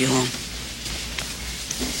 so I'll leave you alone.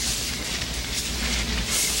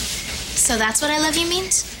 So that's what I love you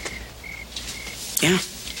means? Yeah.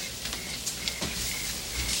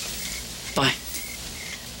 Bye.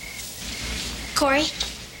 Corey?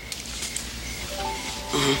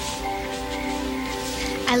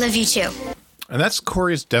 I love you too. And that's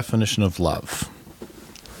Corey's definition of love.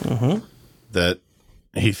 Mm-hmm. That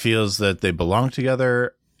he feels that they belong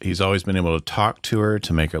together. He's always been able to talk to her,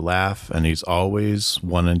 to make her laugh, and he's always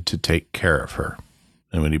wanted to take care of her.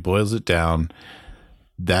 And when he boils it down,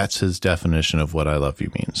 that's his definition of what I love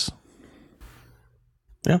you means.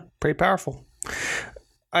 Yeah, pretty powerful.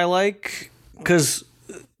 I like, because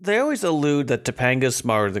they always allude that Topanga's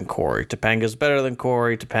smarter than Corey. Topanga's better than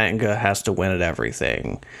Corey. Topanga has to win at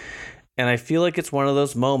everything. And I feel like it's one of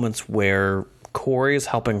those moments where Corey is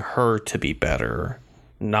helping her to be better,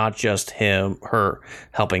 not just her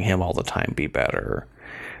helping him all the time be better.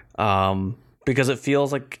 Because it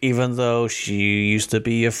feels like even though she used to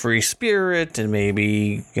be a free spirit and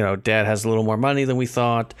maybe, Dad has a little more money than we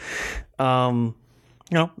thought,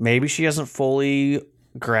 maybe she hasn't fully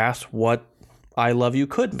grasped what I love you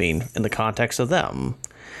could mean in the context of them.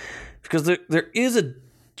 Because there is a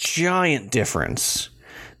giant difference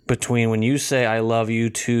between when you say I love you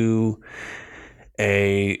to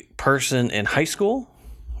a person in high school,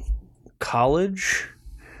 college,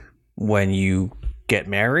 when you get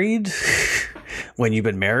married, when you've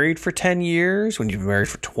been married for 10 years, when you've been married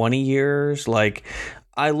for 20 years. Like,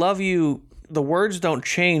 I love you, the words don't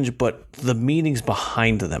change, but the meanings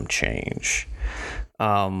behind them change.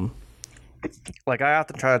 Like, I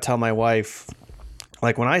often try to tell my wife,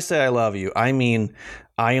 like, when I say I love you, I mean,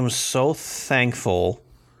 I am so thankful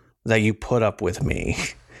that you put up with me,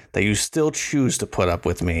 that you still choose to put up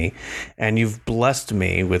with me, and you've blessed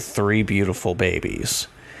me with 3 beautiful babies.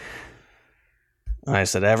 And I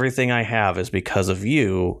said, everything I have is because of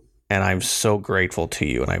you, and I'm so grateful to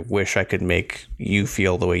you, and I wish I could make you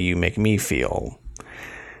feel the way you make me feel.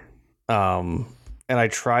 And I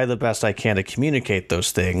try the best I can to communicate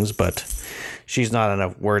those things, but she's not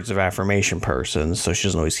a words of affirmation person, so she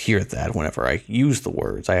doesn't always hear that whenever I use the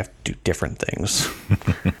words. I have to do different things.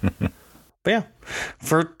 But yeah,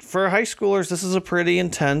 for high schoolers, this is a pretty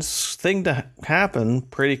intense thing to happen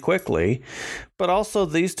pretty quickly. But also,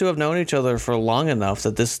 these two have known each other for long enough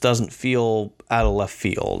that this doesn't feel out of left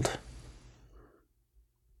field.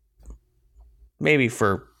 Maybe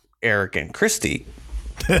for Eric and Christy.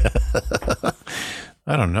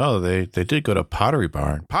 I don't know. They did go to Pottery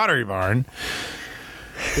Barn. Pottery Barn.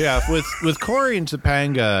 Yeah, with Corey and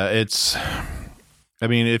Topanga, it's... I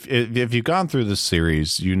mean, if you've gone through the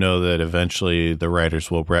series, you know that eventually the writers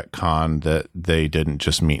will retcon that they didn't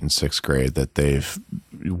just meet in 6th grade, that they've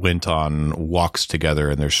went on walks together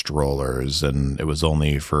in their strollers, and it was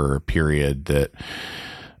only for a period that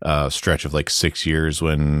stretch of like 6 years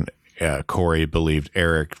when Corey believed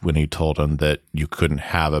Eric when he told him that you couldn't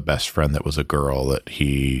have a best friend that was a girl, that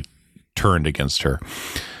he turned against her.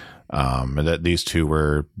 And that these two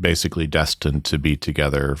were basically destined to be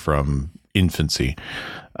together from infancy.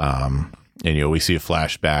 And, we see a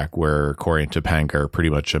flashback where Corey and Topanga are pretty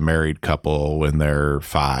much a married couple when they're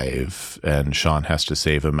 5, and Sean has to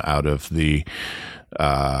save him out of the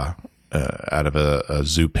a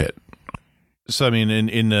zoo pit. So, I mean,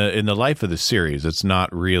 in the life of the series, it's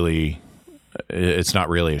not really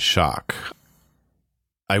a shock.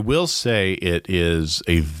 I will say it is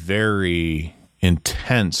a very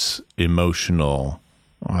intense emotional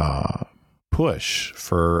push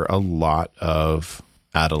for a lot of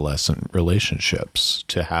adolescent relationships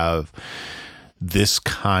to have this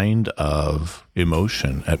kind of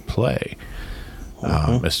emotion at play,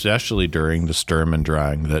 especially during the Sturm and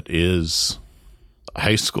Drang that is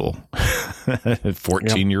high school.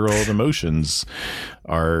 14-year-old emotions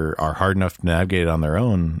are hard enough to navigate on their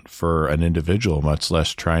own for an individual, much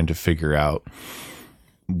less trying to figure out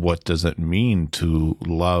what does it mean to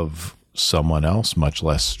love someone else, much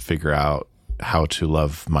less figure out how to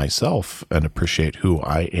love myself and appreciate who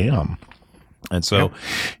I am. And so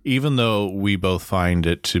even though we both find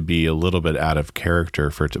it to be a little bit out of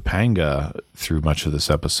character for Topanga through much of this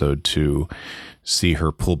episode to see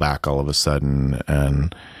her pull back all of a sudden,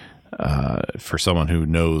 and for someone who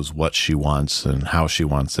knows what she wants and how she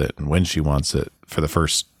wants it and when she wants it for the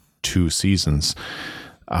first 2 seasons,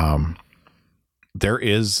 there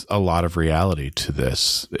is a lot of reality to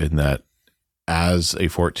this, in that as a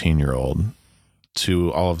 14-year-old,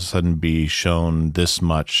 to all of a sudden be shown this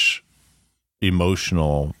much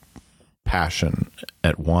emotional passion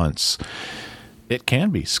at once, it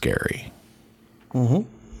can be scary. Mm-hmm.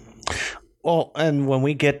 Well, and when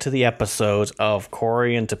we get to the episodes of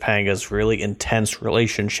Cory and Topanga's really intense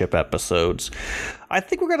relationship episodes, I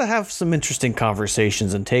think we're going to have some interesting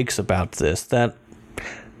conversations and takes about this that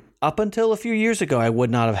up until a few years ago I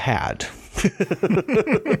would not have had.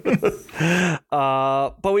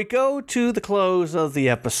 But we go to the close of the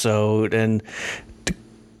episode, and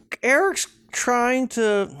Eric's trying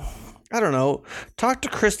to, I don't know, talk to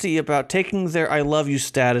Christy about taking their I love you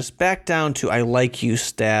status back down to I like you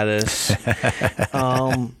status.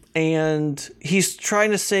 And he's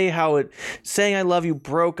trying to say how saying I love you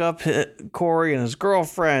broke up Cory and his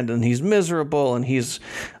girlfriend, and he's miserable and he's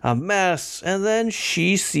a mess. And then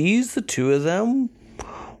she sees the two of them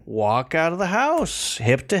walk out of the house,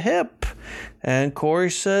 hip to hip. And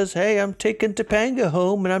Cory says, hey, I'm taking Topanga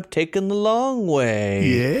home, and I'm taking the long way.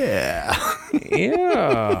 Yeah.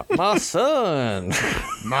 Yeah. My son.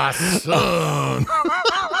 My son.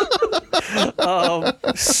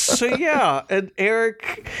 So, yeah. And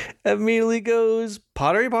Eric immediately goes,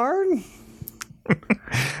 Pottery Barn?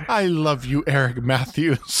 I love you, Eric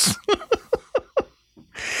Matthews.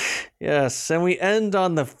 Yes, and we end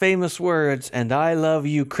on the famous words, and I love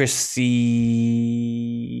you, Chrissy.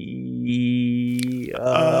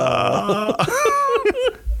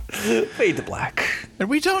 Fade to black. And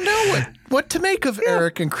we don't know what to make of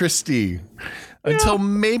Eric and Christy until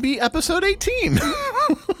maybe episode 18.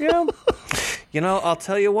 Yeah. You know, I'll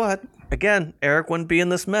tell you what. Again, Eric wouldn't be in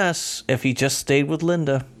this mess if he just stayed with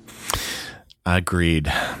Linda. Agreed.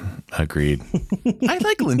 I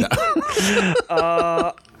like Linda.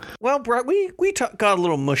 Well, Brett, we got a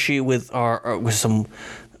little mushy with our with some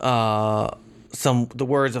the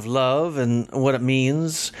words of love and what it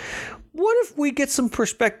means. What if we get some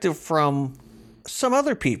perspective from some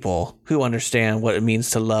other people who understand what it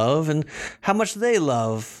means to love and how much they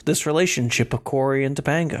love this relationship of Cory and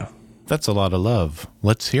Topanga? That's a lot of love.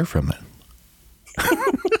 Let's hear from it.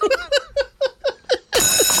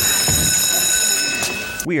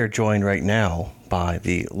 We are joined right now by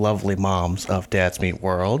the lovely moms of Dads Meet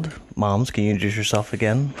World. Moms, can you introduce yourself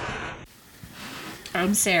again?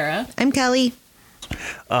 I'm Sarah. I'm Kelly.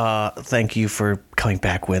 Thank you for coming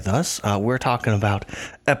back with us. We're talking about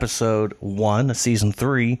episode 1 of season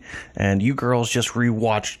 3, and you girls just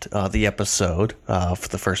rewatched the episode for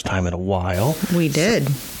the first time in a while. We did.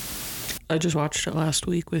 I just watched it last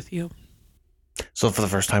week with you. So for the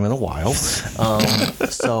first time in a while.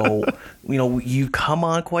 So, you know, you come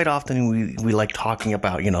on quite often, and we like talking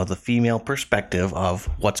about, you know, the female perspective of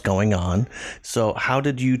what's going on. So how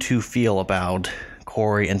did you two feel about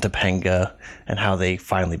Cory and Topanga and how they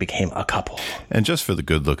finally became a couple? And just for the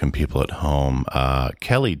good-looking people at home,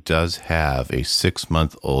 Kelly does have a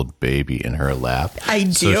 6-month-old baby in her lap. I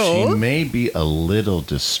do. So she may be a little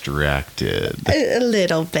distracted. A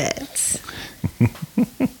little bit.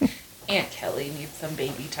 Aunt Kelly needs some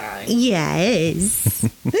baby time. Yes.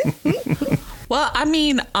 Well, I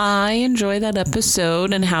mean, I enjoy that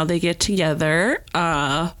episode and how they get together.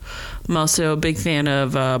 I'm also a big fan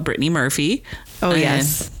of Brittany Murphy. Oh,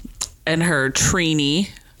 yes. And her Trini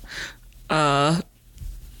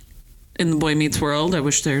in The Boy Meets World. I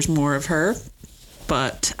wish there's more of her.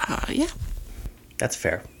 But, yeah. That's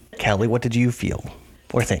fair. Kelly, what did you feel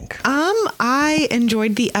or think? I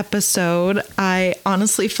enjoyed the episode. I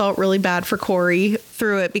honestly felt really bad for Cory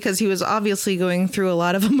through it because he was obviously going through a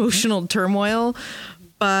lot of emotional turmoil.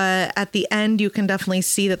 But at the end, you can definitely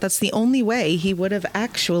see that that's the only way he would have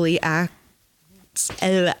actually asked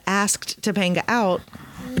Topanga out.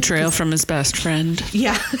 Betrayal from his best friend.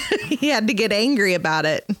 Yeah, he had to get angry about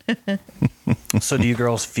it. So do you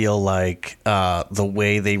girls feel like the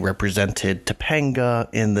way they represented Topanga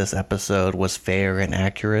in this episode was fair and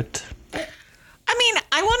accurate? I mean,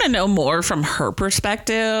 I want to know more from her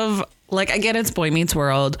perspective. Like, I get it's Boy Meets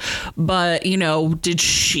World, but, you know, did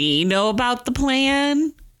she know about the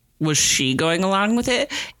plan? Was she going along with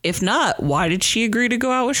it? If not, why did she agree to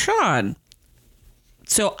go out with Sean?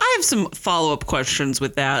 So I have some follow-up questions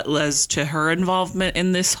with that as to her involvement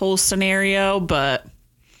in this whole scenario, but...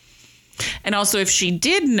 And also, if she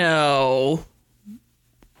did know...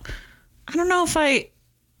 I don't know if I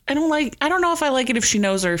like it if she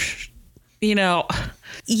knows her, you know...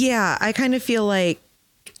 Yeah, I kind of feel like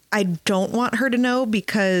I don't want her to know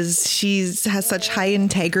because has such high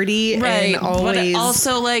integrity, right? And always, but it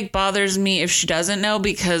also like bothers me if she doesn't know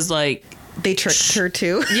because like they tricked her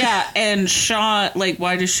too. Yeah, and Sean, like,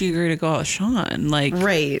 why does she agree to go out with Sean? Like,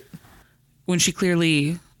 right when she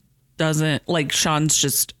clearly doesn't. Like, Sean's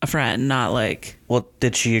just a friend, not like. Well,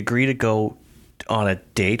 did she agree to go on a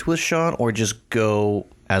date with Sean or just go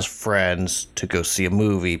as friends to go see a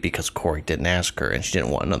movie because Corey didn't ask her and she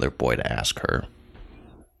didn't want another boy to ask her?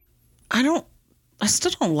 I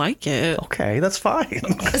still don't like it. Okay, that's fine.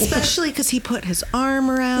 Especially because he put his arm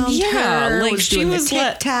around her. Like was she doing was the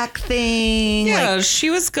tic tac thing. Yeah, like, she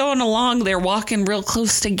was going along. They're walking real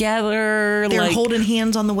close together. They're like, holding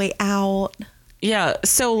hands on the way out. Yeah,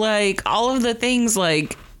 so like all of the things,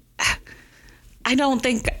 like I don't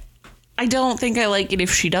think I like it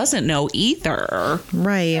if she doesn't know either.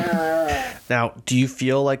 Right. Now, do you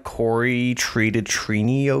feel like Corey treated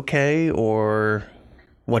Trini okay, or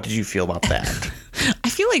what did you feel about that? I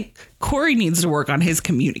feel like Corey needs to work on his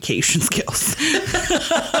communication skills.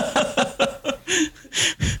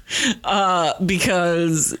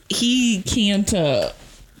 Because he can't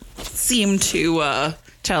seem to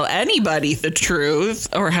tell anybody the truth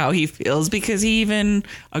or how he feels, because he even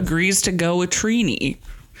agrees to go with Trini.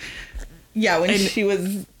 Yeah, when she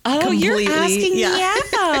was you're asking me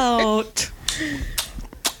out.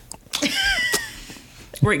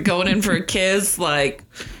 We're going in for a kiss. Like,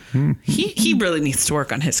 he really needs to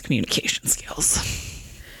work on his communication skills.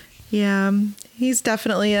 Yeah, he's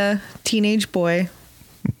definitely a teenage boy.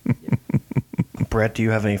 Brett, do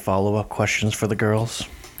you have any follow-up questions for the girls?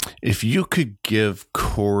 If you could give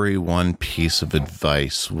Corey one piece of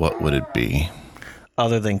advice, what would it be?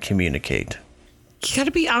 Other than communicate. You got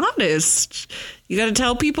to be honest. You got to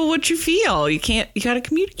tell people what you feel. You got to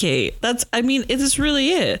communicate. It is really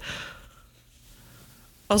it.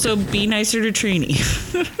 Also, be nicer to Trini.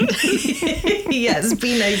 Yes,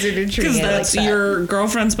 be nicer to Trini. Because that's your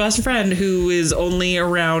girlfriend's best friend who is only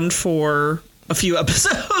around for a few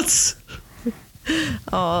episodes.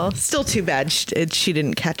 Oh, still too bad she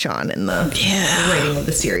didn't catch on in the writing of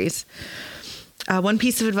the series. One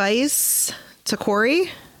piece of advice to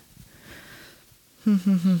Corey.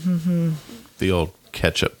 The old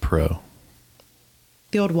Ketchup Pro.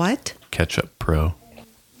 The old what? Ketchup Pro.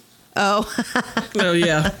 Oh. Oh,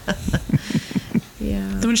 yeah. Yeah.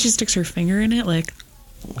 Then when she sticks her finger in it, like,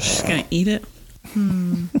 she's going to eat it.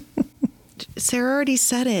 Sarah already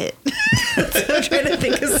said it. So I'm trying to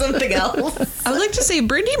think of something else. I would like to say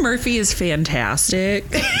Brittany Murphy is fantastic.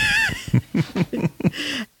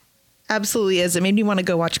 Absolutely is. It made me want to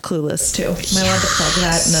go watch Clueless, too. Am I allowed to plug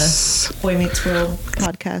that in a Boy Meets World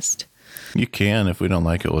podcast? You can. If we don't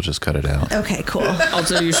like it, we'll just cut it out. Okay, cool.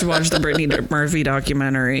 Also, you should watch the Brittany Murphy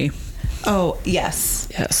documentary. Oh, yes.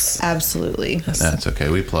 Yes. Absolutely. Yes. That's okay.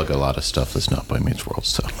 We plug a lot of stuff that's not Boy Meets World,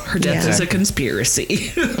 so. Her death is a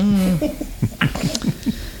conspiracy.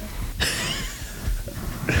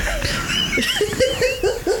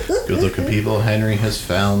 Good looking people. Henry has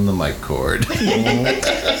found the mic cord.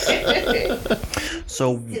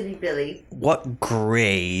 So, what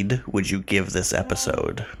grade would you give this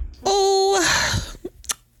episode? Oh,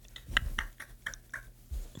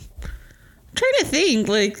 I'm trying to think.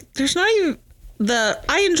 Like, there's not even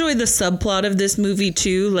I enjoy the subplot of this movie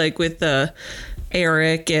too, like with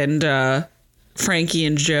Eric and Frankie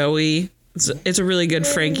and Joey. It's a really good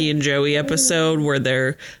Frankie and Joey episode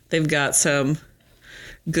where they've got some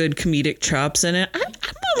good comedic chops in it. I'm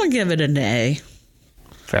gonna give it an A.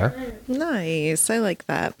 Fair. Nice. I like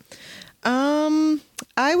that.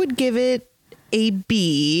 I would give it a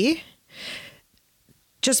B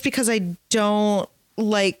just because I don't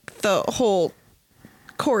like the whole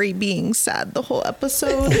Corey being sad the whole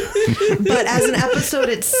episode. But as an episode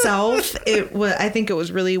itself, I think it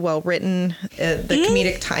was really well written. The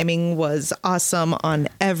comedic timing was awesome on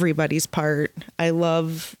everybody's part. I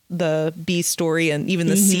love the B story and even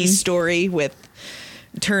the C story with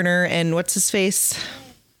Turner and what's his face?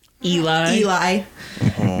 Eli.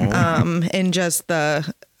 And just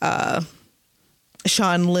the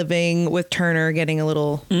Sean living with Turner, getting a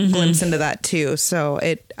little glimpse into that too. So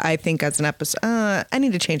I think as an episode, I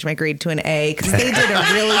need to change my grade to an A because they did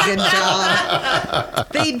a really good job.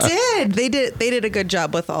 They did a good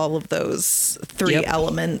job with all of those three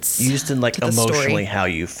elements. You just didn't like emotionally story. how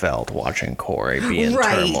you felt watching Corey be in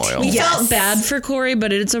Right. turmoil. We felt bad for Corey,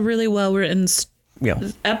 but it's a really well written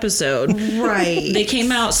episode. Right. They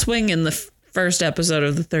came out swinging the first episode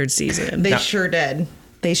of the third season. They sure did.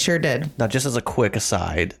 They sure did. Now, just as a quick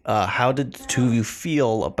aside, how did the two of you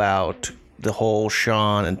feel about the whole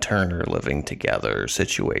Sean and Turner living together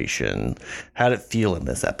situation? How did it feel in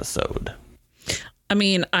this episode? I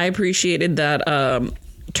mean, I appreciated that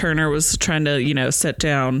Turner was trying to, set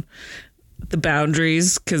down the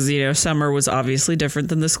boundaries because, summer was obviously different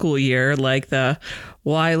than the school year. Like I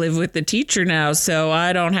live with the teacher now, so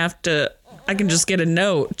I don't have to... I can just get a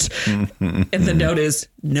note. And the note is,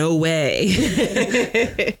 no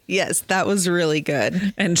way. Yes, that was really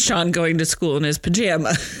good. And Sean going to school in his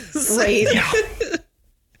pajamas. Right.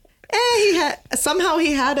 Somehow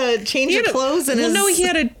he had a change of clothes and he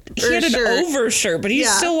had an overshirt, but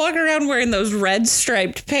he's still walking around wearing those red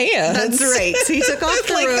striped pants. That's right. So he took off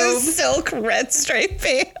the like robe. those silk red striped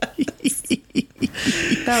pants.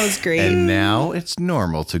 That was great. And now it's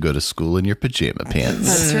normal to go to school in your pajama pants.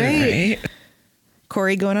 That's right.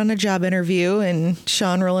 Corey going on a job interview and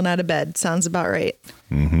Sean rolling out of bed. Sounds about right.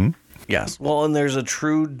 Mm-hmm. Yes. Well, and there's a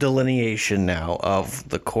true delineation now of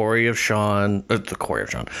the character of Sean and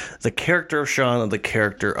the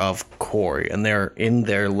character of Corey, and they're in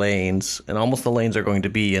their lanes, and almost the lanes are going to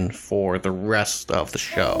be in for the rest of the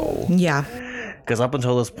show. Yeah. Because up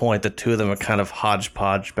until this point, the two of them are kind of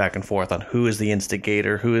hodgepodge back and forth on who is the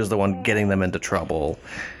instigator, who is the one getting them into trouble,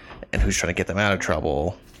 and who's trying to get them out of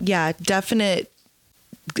trouble. Yeah,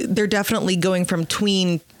 they're definitely going from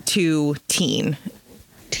tween to teen.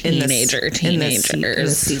 Teenagers. In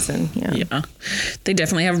this season. Yeah. They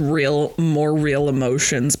definitely have more real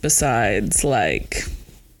emotions besides like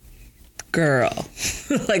girl.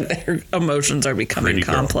 Like their emotions are becoming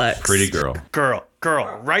complex. Pretty girl. Girl,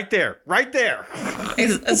 right there.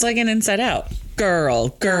 It's like an Inside Out.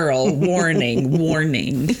 Girl,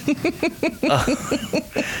 warning.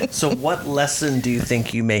 So what lesson do you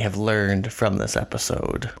think you may have learned from this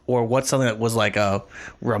episode? Or what's something that was like a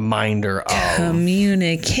reminder of?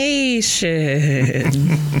 Communication.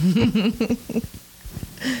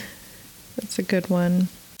 That's a good one.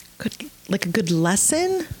 A good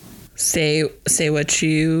lesson? Say what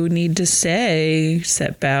you need to say.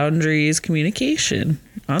 Set boundaries. Communication.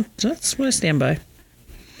 That's what I stand by.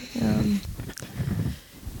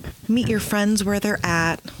 Meet your friends where they're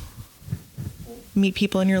at. Meet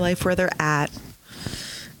people in your life where they're at.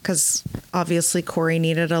 Because obviously Corey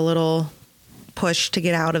needed a little push to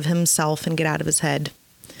get out of himself and get out of his head.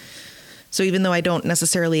 So even though I don't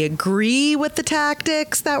necessarily agree with the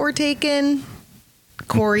tactics that were taken,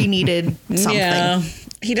 Corey needed something. Yeah,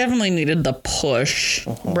 he definitely needed the push.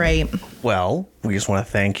 Right. Well, we just want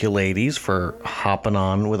to thank you ladies for hopping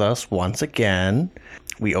on with us once again.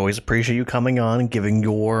 We always appreciate you coming on and giving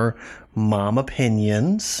your mom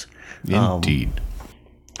opinions. Indeed.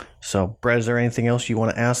 So, Brett, is there anything else you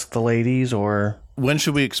want to ask the ladies, or when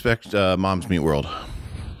should we expect Moms Meet World?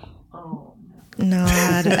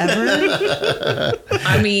 Not ever.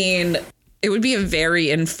 I mean, it would be a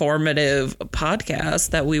very informative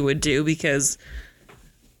podcast that we would do because,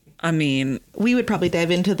 I mean, we would probably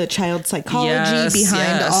dive into the child psychology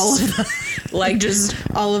behind all of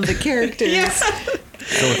all of the characters.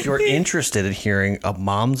 So if you're interested in hearing a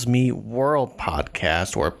Moms Meet World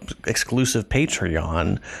podcast or exclusive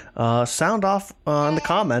Patreon, sound off in the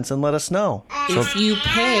comments and let us know. If you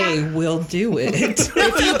pay, we'll do it. If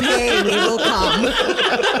you pay, we will come.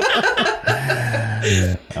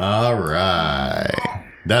 All right.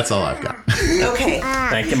 That's all I've got. Okay.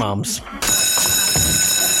 Thank you, moms.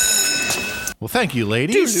 Well, thank you,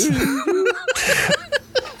 ladies.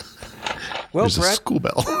 Well, There's Brett, a school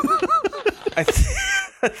bell.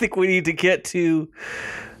 I think we need to get to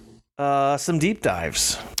some deep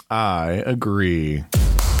dives. I agree.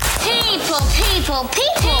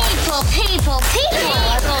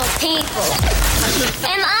 People.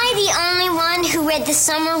 Am I the only one who read the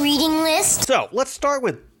summer reading list? So let's start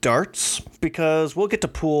with darts, because we'll get to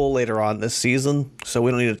pool later on this season, so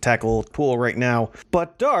we don't need to tackle pool right now.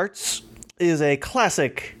 But darts is a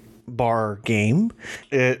classic bar game.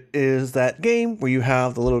 It is that game where you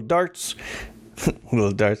have the little darts.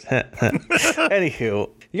 Little darts. Anywho,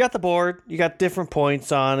 You got the board, you got different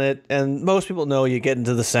points on it, and most people know you get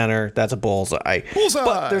into the center, that's a bullseye. Bullseye!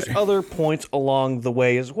 But there's other points along the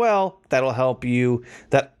way as well that'll help you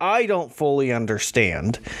that I don't fully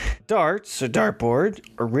understand. Darts, a dartboard,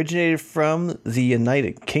 originated from the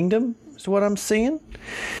United Kingdom, is what I'm seeing.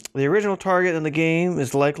 The original target in the game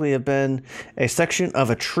is likely have been a section of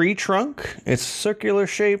a tree trunk. It's circular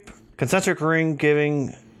shape, concentric ring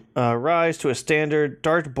giving rise to a standard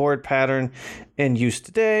dartboard pattern in use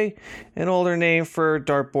today. An older name for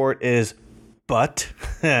dartboard is butt.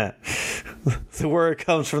 The word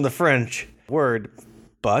comes from the French word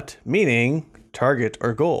butt, meaning target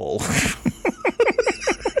or goal.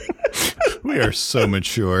 We are so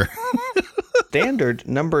mature. Standard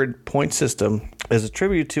numbered point system is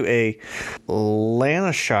attributed to a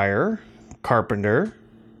Lancashire carpenter, I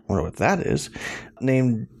wonder what that is,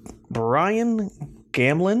 named Brian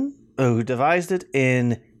Gamlin, who devised it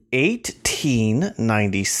in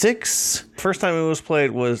 1896. First time it was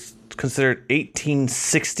played was considered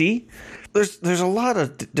 1860. There's a lot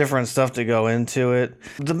of different stuff to go into it.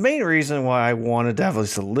 The main reason why I wanted to have at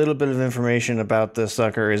least a little bit of information about this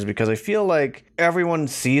sucker is because I feel like everyone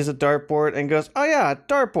sees a dartboard and goes, oh yeah,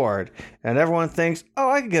 dartboard. And everyone thinks, oh,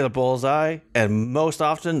 I could get a bullseye. And most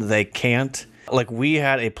often they can't. Like, we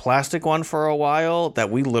had a plastic one for a while that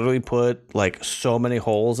we literally put like so many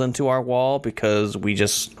holes into our wall because we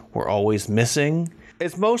just were always missing.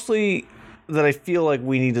 It's mostly that I feel like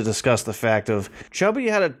we need to discuss the fact of Chubby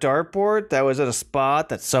had a dartboard that was at a spot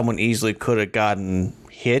that someone easily could have gotten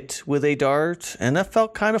hit with a dart, and that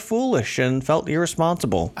felt kind of foolish and felt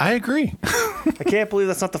irresponsible. I agree. I can't believe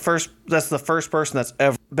that's the first person that's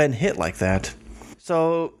ever been hit like that.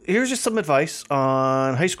 So here's just some advice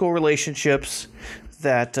on high school relationships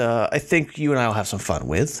that I think you and I will have some fun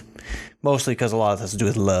with. Mostly because a lot of it has to do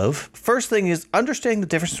with love. First thing is understanding the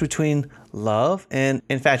difference between love and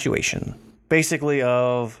infatuation. Basically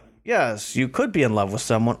yes, you could be in love with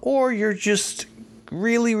someone, or you're just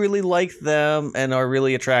really, really like them and are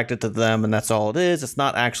really attracted to them, and that's all it is. It's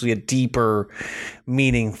not actually a deeper,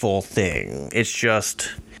 meaningful thing. It's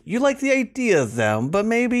just you like the idea of them, but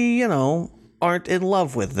maybe, aren't in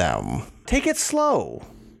love with them. Take it slow.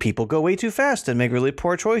 People go way too fast and make really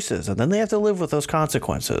poor choices, and then they have to live with those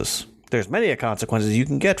consequences. There's many consequences you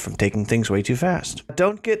can get from taking things way too fast.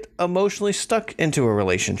 Don't get emotionally stuck into a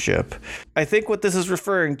relationship. I think what this is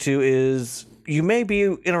referring to is you may be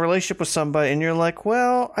in a relationship with somebody and you're like,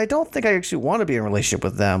 well, I don't think I actually want to be in a relationship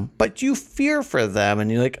with them, but you fear for them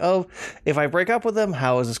and you're like, oh, if I break up with them,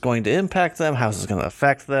 how is this going to impact them? How is this going to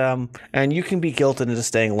affect them? And you can be guilted into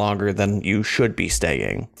staying longer than you should be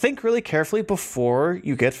staying. Think really carefully before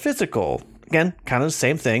you get physical. Again, kind of the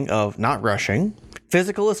same thing of not rushing.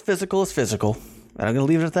 Physical is physical is physical. And I'm going to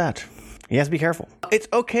leave it at that. You have to be careful. It's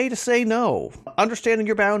okay to say no. Understanding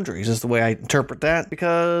your boundaries is the way I interpret that,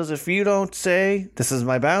 because if you don't say, this is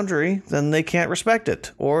my boundary, then they can't respect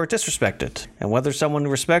it or disrespect it. And whether someone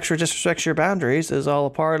respects or disrespects your boundaries is all a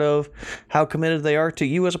part of how committed they are to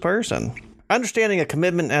you as a person. Understanding a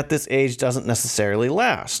commitment at this age doesn't necessarily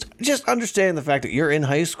last. Just understanding the fact that you're in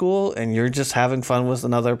high school and you're just having fun with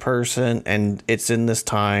another person and it's in this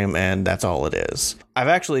time and that's all it is. I've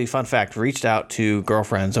actually, fun fact, reached out to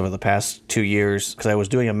girlfriends over the past 2 years because I was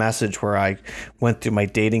doing a message where I went through my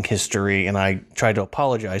dating history and I tried to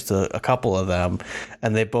apologize to a couple of them,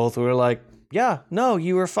 and they both were like, yeah, no,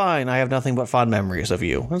 you were fine. I have nothing but fond memories of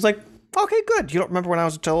you. I was like, okay, good. You don't remember when I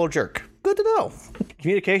was a total jerk. Good to know.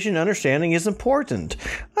 Communication and understanding is important.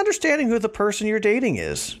 Understanding who the person you're dating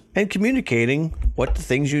is and communicating what the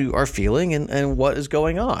things you are feeling and what is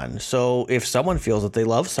going on. So if someone feels that they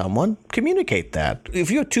love someone, communicate that.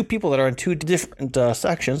 If you have two people that are in two different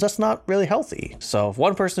sections, that's not really healthy. So if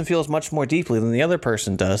one person feels much more deeply than the other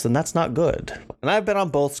person does, then that's not good. And I've been on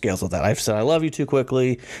both scales of that. I've said I love you too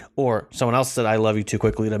quickly, or someone else said I love you too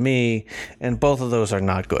quickly to me, and both of those are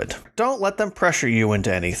not good. Don't let them pressure you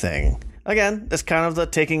into anything. Again, it's kind of the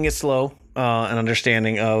taking it slow and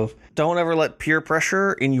understanding of don't ever let peer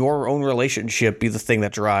pressure in your own relationship be the thing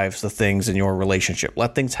that drives the things in your relationship.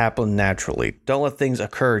 Let things happen naturally. Don't let things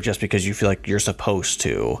occur just because you feel like you're supposed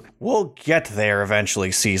to. We'll get there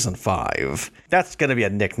eventually, season 5. That's going to be a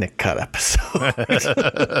Nick Cut episode.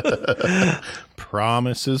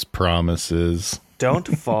 Promises. Don't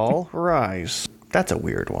fall, rise. That's a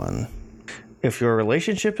weird one. If your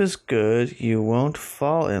relationship is good, you won't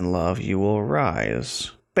fall in love, you will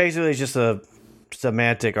rise. Basically, it's just a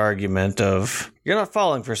semantic argument of you're not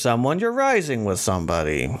falling for someone, you're rising with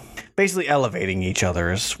somebody. Basically elevating each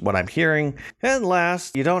other is what I'm hearing. And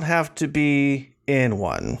last, you don't have to be in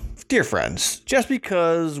one. Dear friends, just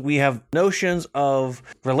because we have notions of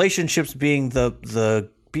relationships being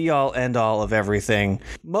the be all end all of everything.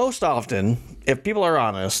 Most often, if people are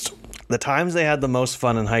honest, the times they had the most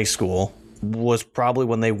fun in high school was probably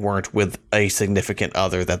when they weren't with a significant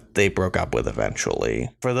other that they broke up with eventually.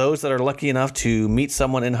 For those that are lucky enough to meet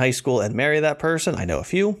someone in high school and marry that person, I know a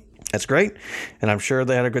few. That's great. And I'm sure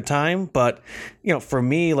they had a good time. But, for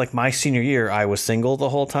me, like my senior year, I was single the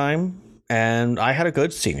whole time. And I had a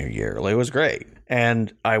good senior year. It was great.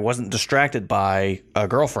 And I wasn't distracted by a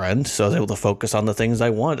girlfriend. So I was able to focus on the things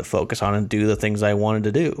I wanted to focus on and do the things I wanted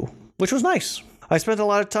to do, which was nice. I spent a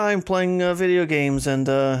lot of time playing video games and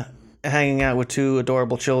hanging out with two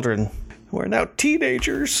adorable children who are now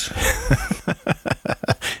teenagers.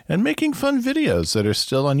 And making fun videos that are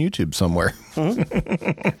still on YouTube somewhere.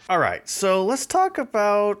 All right, so let's talk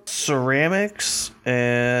about ceramics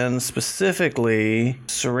and specifically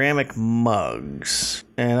ceramic mugs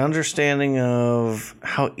and understanding of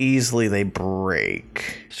how easily they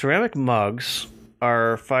break. Ceramic mugs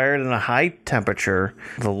are fired in a high temperature.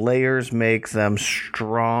 The layers make them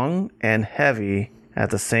strong and heavy at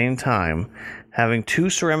the same time. Having two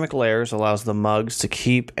ceramic layers allows the mugs to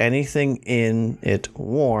keep anything in it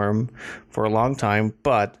warm for a long time,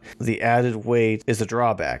 but the added weight is a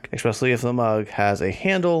drawback, especially if the mug has a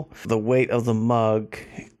handle. The weight of the mug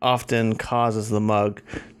often causes the mug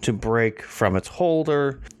to break from its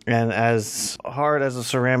holder, and as hard as a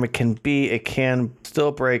ceramic can be, it can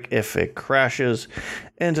still break if it crashes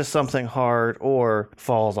into something hard or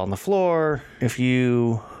falls on the floor. If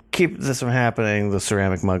you keep this from happening, the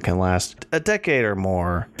ceramic mug can last a decade or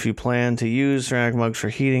more. If you plan to use ceramic mugs for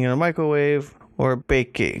heating in a microwave or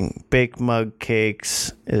baking, baked mug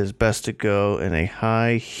cakes, it is best to go in a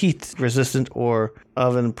high heat resistant or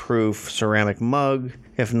oven proof ceramic mug.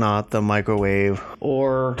 If not, the microwave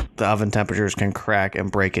or the oven temperatures can crack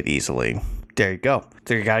and break it easily. There you go.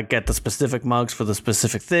 So you gotta get the specific mugs for the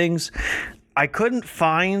specific things. I couldn't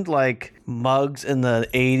find mugs in the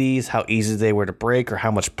 80s, how easy they were to break or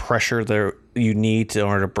how much pressure you need in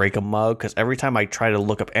order to break a mug. Because every time I try to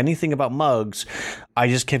look up anything about mugs, I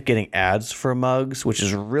just kept getting ads for mugs, which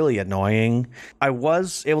is really annoying. I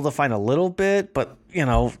was able to find a little bit, but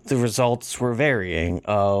the results were varying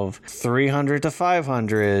of 300 to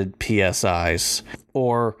 500 PSIs.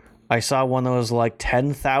 Or I saw one that was like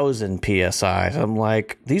 10,000 PSIs. I'm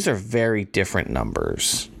like, these are very different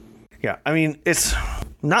numbers. Yeah, I mean, it's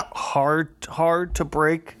not hard to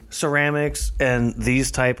break ceramics and these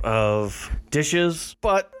type of dishes,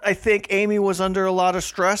 but I think Amy was under a lot of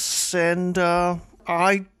stress, and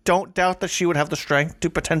I don't doubt that she would have the strength to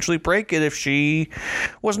potentially break it if she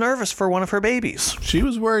was nervous for one of her babies. She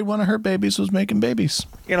was worried one of her babies was making babies.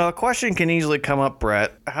 A question can easily come up,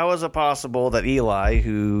 Brett. How is it possible that Eli,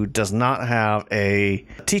 who does not have a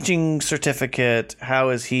teaching certificate, how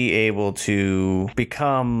is he able to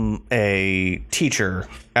become a teacher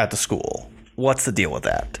at the school? What's the deal with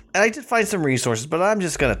that? And I did find some resources, but I'm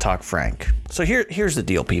just going to talk frank. So here's the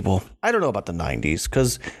deal, people. I don't know about the 90s,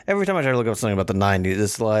 because every time I try to look up something about the 90s,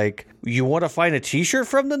 it's like, you want to find a t-shirt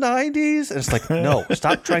from the 90s? And it's like, no,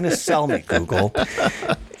 stop trying to sell me, Google.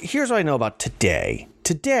 Here's what I know about today.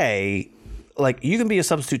 Today, you can be a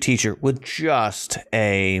substitute teacher with just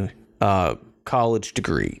a college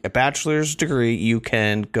degree, a bachelor's degree. You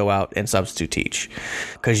can go out and substitute teach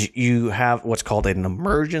because you have what's called an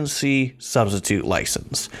emergency substitute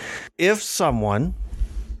license. If someone,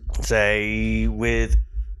 say, with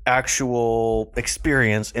actual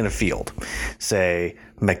experience in a field, say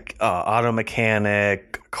auto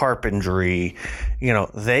mechanic, carpentry,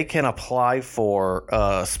 they can apply for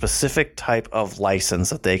a specific type of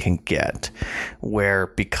license that they can get, where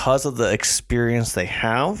because of the experience they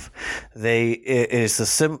have, it's the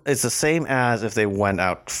same as if they went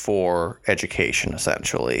out for education,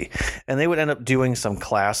 essentially, and they would end up doing some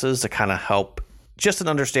classes to kind of help. Just an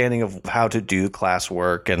understanding of how to do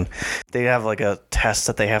classwork, and they have a test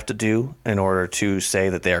that they have to do in order to say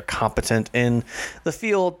that they are competent in the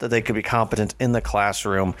field, that they could be competent in the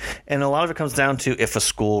classroom, and a lot of it comes down to if a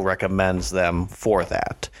school recommends them for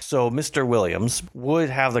that. So Mr. Williams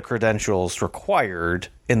would have the credentials required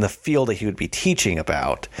in the field that he would be teaching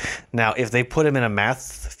about. Now, if they put him in a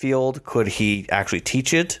math field, could he actually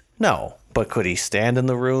teach it? No. But could he stand in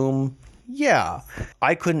the room? Yeah,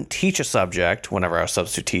 I couldn't teach a subject whenever I was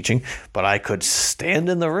substitute teaching, but I could stand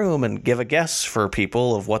in the room and give a guess for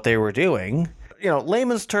people of what they were doing.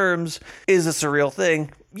 Layman's terms, is this a real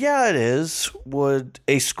thing? Yeah, it is. Would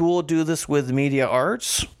a school do this with media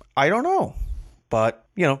arts? I don't know. But,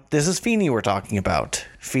 this is Feeney we're talking about.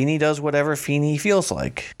 Feeney does whatever Feeney feels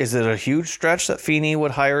like. Is it a huge stretch that Feeney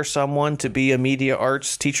would hire someone to be a media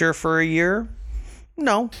arts teacher for a year?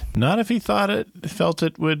 No. Not if he felt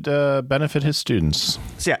it would benefit his students.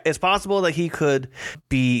 So yeah, it's possible that he could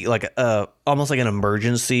be like almost like an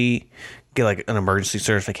emergency, get like an emergency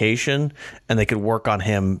certification, and they could work on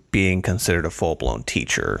him being considered a full-blown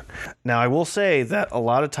teacher. Now, I will say that a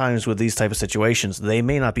lot of times with these type of situations, they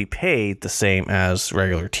may not be paid the same as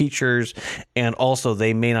regular teachers, and also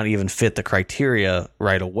they may not even fit the criteria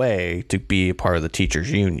right away to be a part of the teachers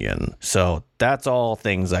union. So that's all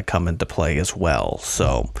things that come into play as well.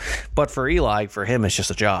 So, but for Eli, for him, it's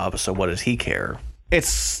just a job. So what does he care?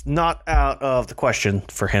 It's not out of the question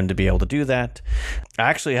for him to be able to do that. I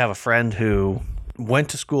actually have a friend who went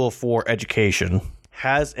to school for education,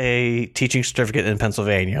 has a teaching certificate in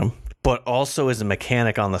Pennsylvania, but also is a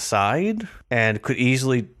mechanic on the side and could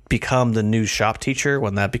easily become the new shop teacher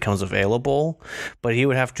when that becomes available. But he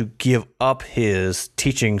would have to give up his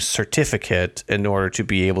teaching certificate in order to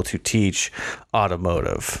be able to teach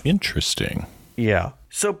automotive. Interesting. Yeah.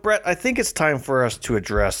 So, Brett, I think it's time for us to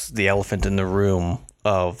address the elephant in the room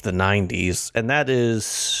of the 90s, and that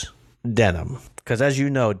is denim. Because as you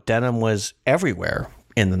know, denim was everywhere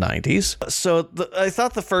in the 90s. So I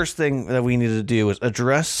thought the first thing that we needed to do was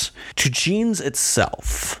address to jeans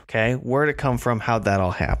itself. Okay, where did it come from? How'd that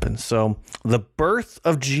all happen? So the birth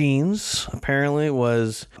of jeans apparently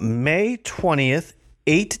was May 20th,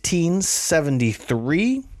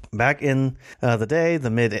 1873. Back in the day, the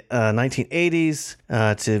mid 1980s,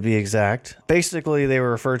 to be exact. Basically, they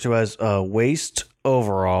were referred to as waist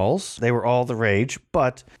overalls. They were all the rage,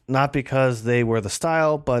 but not because they were the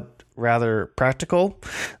style, but rather practical.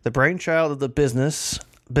 The brainchild of the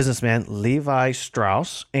businessman Levi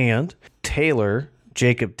Strauss and tailor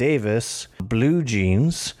Jacob Davis, blue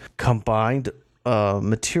jeans combined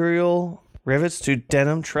material rivets to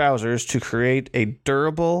denim trousers to create a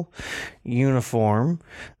durable uniform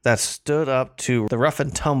that stood up to the rough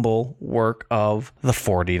and tumble work of the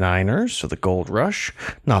 49ers, so the Gold Rush,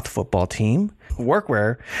 not the football team.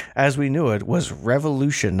 Workwear, as we knew it, was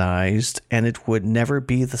revolutionized, and it would never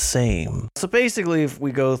be the same. So basically, if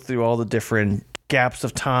we go through all the different gaps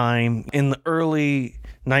of time, in the early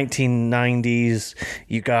 1990s,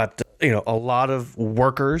 you got a lot of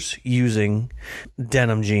workers using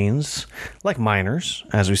denim jeans, like miners,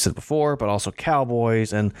 as we said before, but also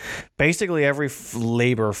cowboys, and basically every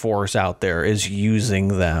labor force out there is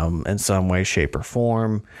using them in some way, shape, or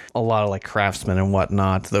form. A lot of like craftsmen and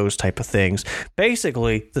whatnot, those type of things.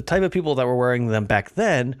 Basically, the type of people that were wearing them back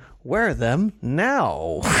then wear them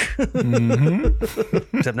now.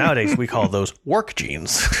 Mm-hmm. Except nowadays we call those work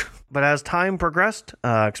jeans. But as time progressed,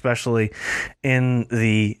 especially in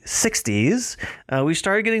the 60s, we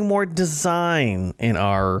started getting more design in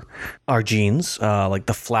our jeans, like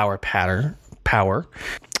the flower power.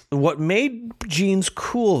 What made jeans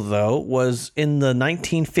cool, though, was in the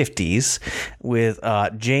 1950s with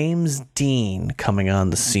James Dean coming on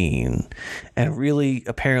the scene and really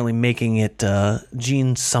apparently making it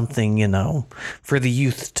jeans something, for the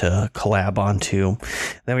youth to collab onto.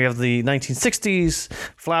 Then we have the 1960s,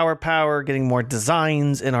 flower power, getting more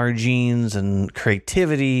designs in our jeans and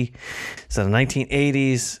creativity. So the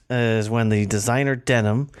 1980s is when the designer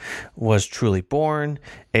denim was truly born.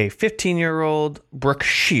 A 15-year-old Brooke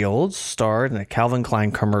Shields starred in a Calvin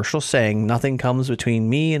Klein commercial saying, "Nothing comes between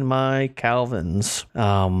me and my Calvins."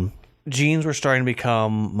 Jeans were starting to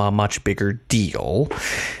become a much bigger deal.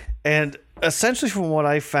 And essentially from what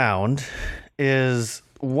I found is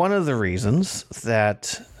one of the reasons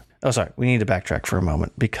that... Oh, sorry. We need to backtrack for a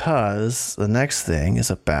moment because the next thing is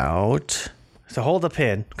about... So hold the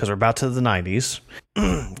pin because we're about to the 90s.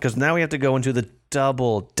 Because now we have to go into the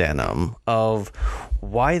double denim of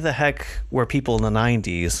why the heck were people in the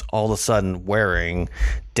 90s all of a sudden wearing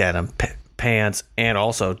denim pants and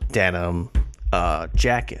also denim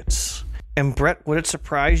jackets. And Brett, would it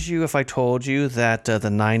surprise you if I told you that the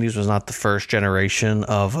 90s was not the first generation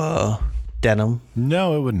of denim?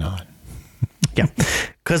 No, it would not. Yeah,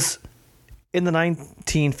 because in the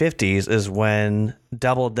 1950s is when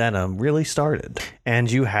double denim really started. And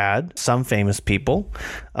you had some famous people,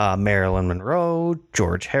 Marilyn Monroe,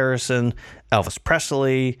 George Harrison, Elvis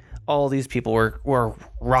Presley. All these people were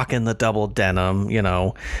rocking the double denim,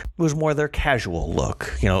 It was more their casual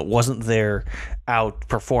look. It wasn't their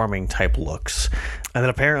outperforming type looks. And then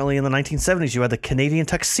apparently in the 1970s, you had the Canadian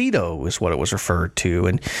tuxedo is what it was referred to.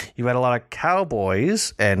 And you had a lot of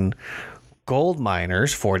cowboys and gold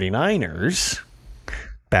miners, 49ers,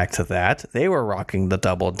 back to that. They were rocking the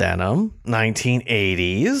double denim.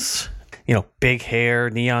 1980s, big hair,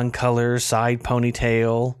 neon colors, side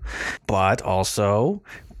ponytail. But also,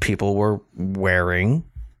 people were wearing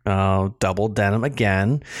double denim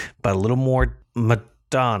again, but a little more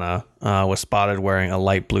Donna was spotted wearing a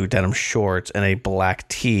light blue denim shorts and a black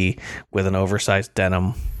tee with an oversized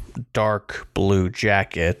denim dark blue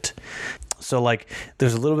jacket. So like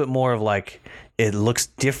there's a little bit more of like it looks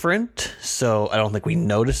different, so I don't think we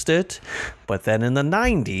noticed it. But then in the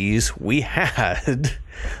 90s we had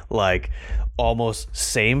like almost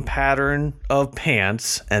same pattern of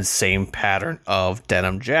pants and same pattern of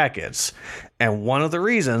denim jackets. And one of the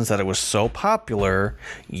reasons that it was so popular,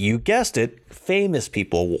 you guessed it, famous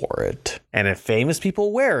people wore it. And if famous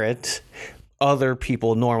people wear it, other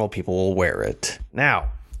people, normal people, will wear it.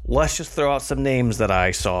 Now, let's just throw out some names that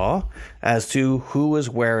I saw as to who was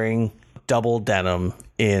wearing double denim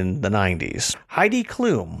in the 90s. Heidi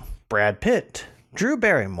Klum, Brad Pitt, Drew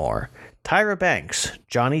Barrymore, Tyra Banks,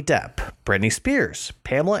 Johnny Depp, Britney Spears,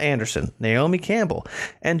 Pamela Anderson, Naomi Campbell,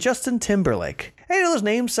 and Justin Timberlake. Any of those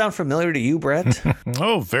names sound familiar to you, Brett?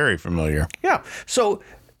 Oh, very familiar. Yeah. So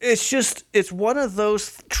it's one of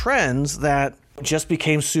those trends that just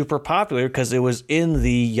became super popular because it was in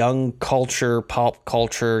the young culture, pop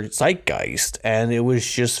culture zeitgeist, and it was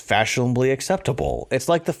just fashionably acceptable. It's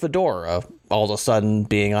like the fedora all of a sudden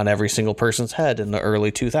being on every single person's head in the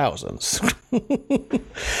early 2000s.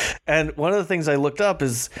 And one of the things I looked up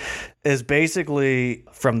is basically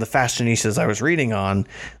from the fashionistas I was reading on.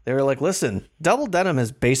 They were like, listen, double denim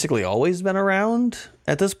has basically always been around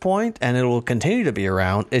at this point, and it will continue to be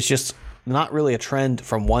around. It's just not really a trend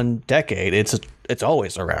from one decade. It's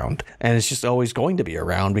always around, and it's just always going to be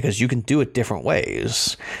around because you can do it different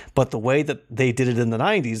ways. But the way that they did it in the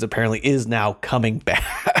 90s apparently is now coming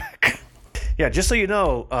back. Yeah, just so you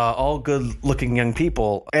know, all good-looking young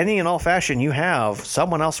people, any and all fashion you have,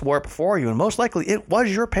 someone else wore it before you, and most likely it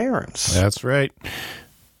was your parents. That's right.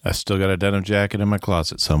 I still got a denim jacket in my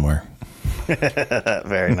closet somewhere.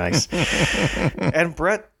 Very nice. And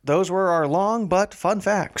Brett, those were our long but fun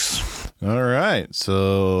facts. All right,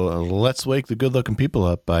 so let's wake the good-looking people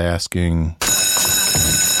up by asking...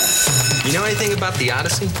 You know anything about the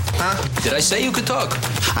Odyssey? Huh? Did I say you could talk?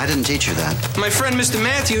 I didn't teach you that. My friend Mr.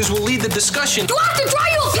 Matthews will lead the discussion. Do I have to draw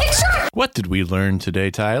you a picture? What did we learn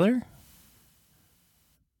today, Tyler?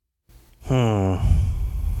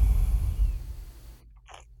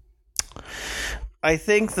 I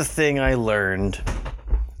think the thing I learned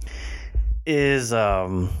is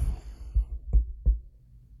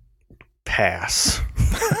pass.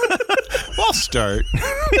 I'll start.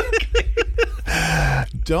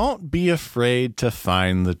 Don't be afraid to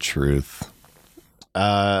find the truth.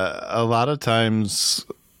 A lot of times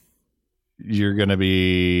you're going to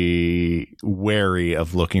be wary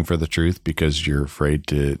of looking for the truth because you're afraid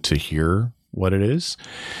to hear what it is.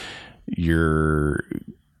 You're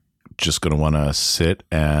just going to want to sit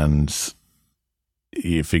and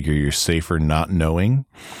you figure you're safer not knowing,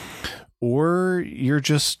 or you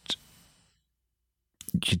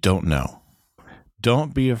don't know.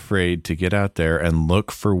 Don't be afraid to get out there and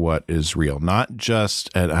look for what is real. Not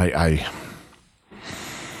just, and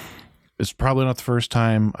it's probably not the first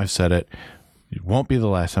time I've said it. It won't be the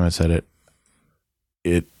last time I said it.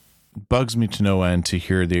 It bugs me to no end to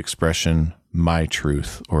hear the expression, my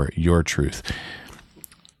truth or your truth.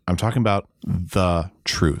 I'm talking about the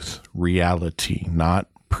truth, reality, not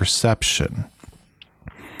perception.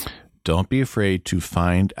 Don't be afraid to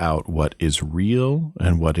find out what is real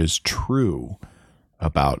and what is true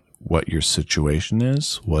about what your situation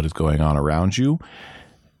is, what is going on around you,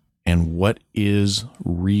 and what is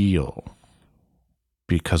real.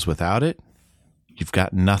 Because without it, you've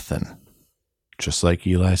got nothing. Just like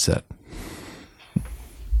Eli said.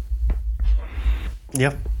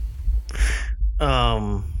 Yep.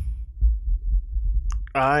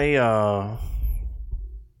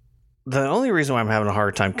 The only reason why I'm having a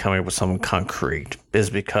hard time coming up with something concrete is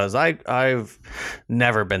because I've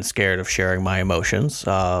never been scared of sharing my emotions,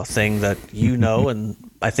 thing that you know, and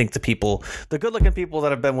I think the good-looking people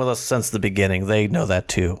that have been with us since the beginning, they know that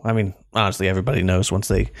too. I mean, honestly, everybody knows once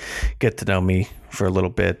they get to know me for a little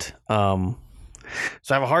bit. So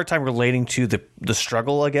I have a hard time relating to the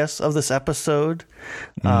struggle, I guess, of this episode.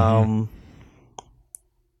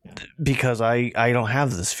 Because I don't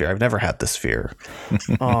have this fear. I've never had this fear.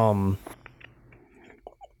 I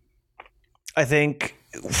think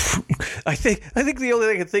the only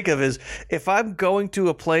thing I can think of is if I'm going to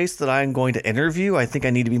a place that I'm going to interview, I think I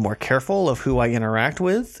need to be more careful of who I interact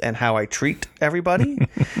with and how I treat everybody.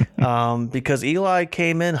 Because Eli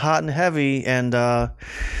came in hot and heavy, and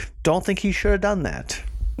don't think he should have done that,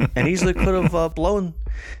 and easily could have blown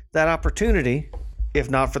that opportunity. If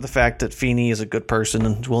not for the fact that Feeney is a good person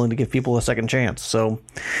and is willing to give people a second chance. So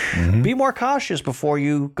be more cautious before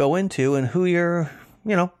you go into and who you're,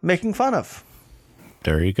 making fun of.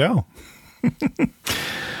 There you go.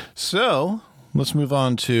 So let's move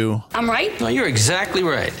on to... I'm right? No, you're exactly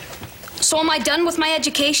right. So am I done with my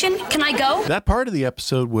education? Can I go? that part of the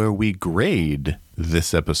episode where we grade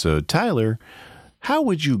this episode. Tyler, how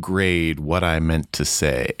would you grade what I meant to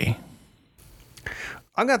say?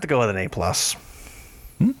 I'm going to have to go with an A+.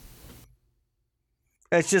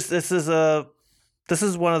 It's just, this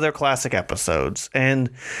is one of their classic episodes. And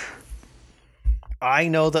I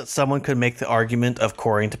know that someone could make the argument of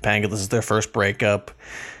Cory and Topanga, this is their first breakup.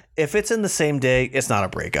 If it's in the same day, it's not a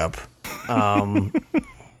breakup.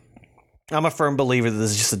 I'm a firm believer that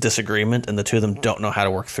this is just a disagreement, and the two of them don't know how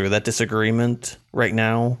to work through that disagreement right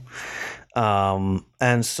now.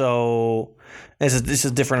 And so this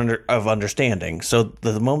is different of understanding. So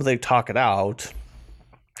the moment they talk it out,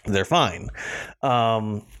 they're fine.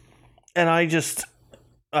 And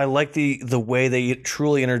I like the way they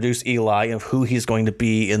truly introduce Eli of who he's going to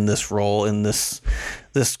be in this role in this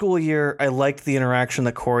school year. I liked the interaction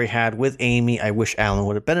that Cory had with Amy. I wish Alan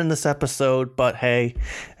would have been in this episode, but hey,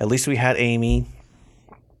 at least we had Amy.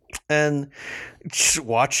 And just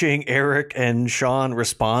watching Eric and Sean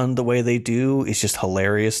respond the way they do is just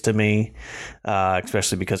hilarious to me,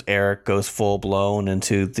 especially because Eric goes full blown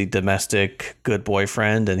into the domestic good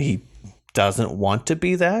boyfriend, and he doesn't want to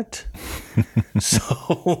be that.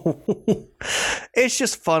 So it's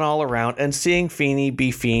just fun all around. And seeing Feeney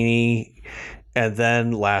be Feeney. And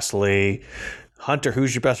then lastly, Hunter,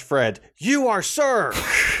 who's your best friend? You are, sir.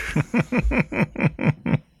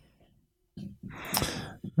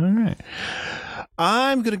 All right.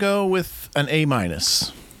 I'm going to go with an A-.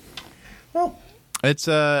 Well, it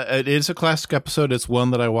is a classic episode. It's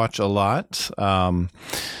one that I watch a lot.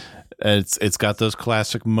 It's got those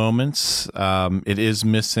classic moments. It is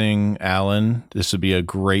missing Alan. This would be a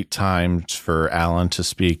great time for Alan to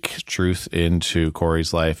speak truth into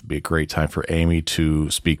Cory's life. It'd be a great time for Amy to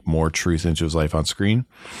speak more truth into his life on screen.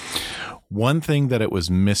 One thing that it was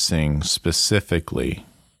missing specifically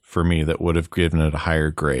for me that would have given it a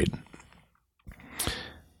higher grade,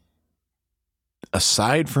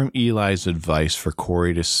 aside from Eli's advice for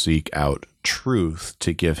Cory to seek out truth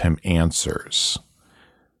to give him answers,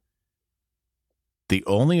 the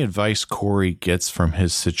only advice Cory gets from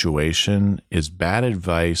his situation is bad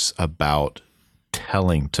advice about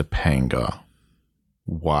telling Topanga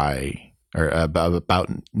why, or about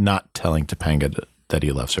not telling Topanga that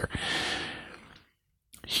he loves her.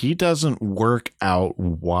 He doesn't work out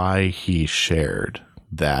why he shared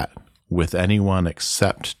that with anyone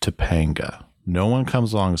except Topanga. No one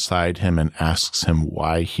comes alongside him and asks him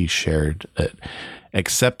why he shared it,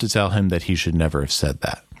 except to tell him that he should never have said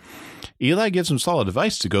that. Eli gives him solid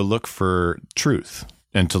advice to go look for truth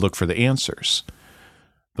and to look for the answers.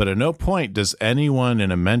 But at no point does anyone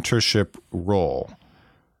in a mentorship role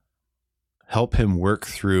help him work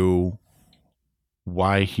through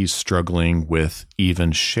why he's struggling with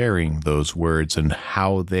even sharing those words and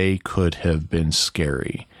how they could have been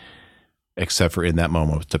scary, except for in that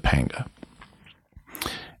moment with Topanga.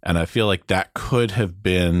 And I feel like that could have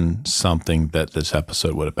been something that this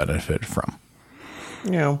episode would have benefited from.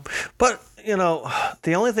 But,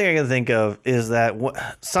 the only thing I can think of is that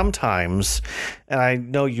sometimes, and I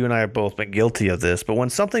know you and I have both been guilty of this, but when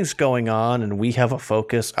something's going on and we have a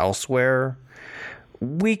focus elsewhere,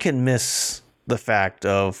 we can miss the fact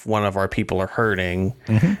of one of our people are hurting,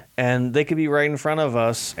 and they could be right in front of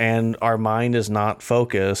us and our mind is not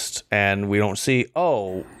focused and we don't see,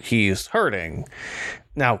 oh, he's hurting.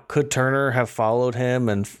 Now, could Turner have followed him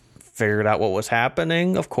and figured out what was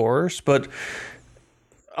happening? Of course, but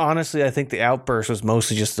honestly, I think the outburst was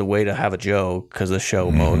mostly just a way to have a joke because the show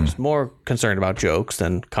is more concerned about jokes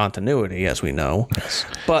than continuity, as we know. Yes.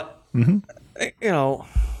 But,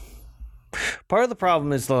 part of the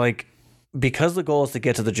problem is because the goal is to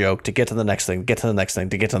get to the joke, to get to the next thing, get to the next thing,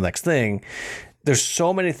 to get to the next thing, there's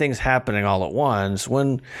so many things happening all at once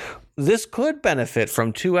when this could benefit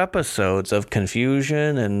from 2 episodes of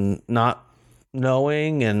confusion and not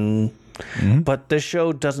knowing but this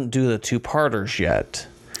show doesn't do the 2-parters yet.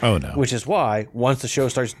 Oh, no. Which is why once the show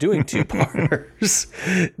starts doing 2-parters,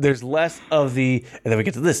 there's less of the, and then we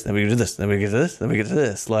get to this, then we get to this, then we get to this, then we get to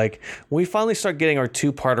this. Like, when we finally start getting our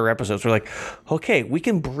 2-parter episodes, we're like, okay, we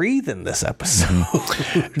can breathe in this episode.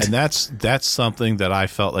 And that's something that I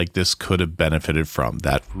felt like this could have benefited from.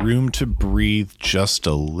 That room to breathe just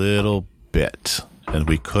a little bit. And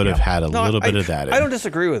we could have had a little bit of that. I don't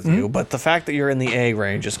disagree with you, but the fact that you're in the A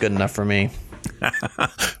range is good enough for me.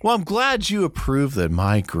 Well, I'm glad you approve that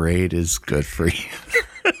my grade is good for you.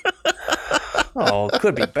 Oh, it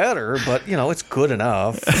could be better, but, it's good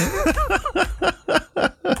enough.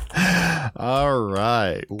 All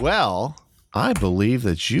right. Well, I believe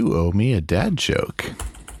that you owe me a dad joke.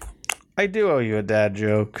 I do owe you a dad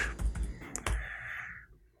joke.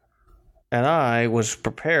 And I was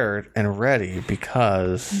prepared and ready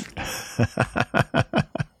because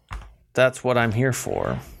that's what I'm here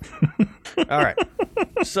for. All right.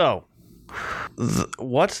 So,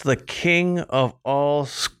 what's the king of all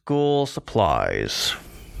school supplies?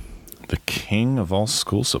 The king of all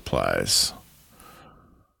school supplies.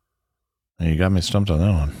 You got me stumped on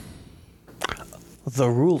that one. The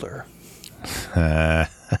ruler.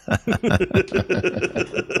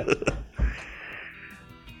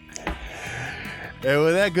 And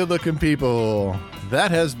with that, good-looking people,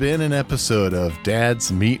 that has been an episode of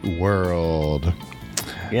Dad's Meat World.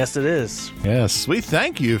 Yes, it is. Yes, we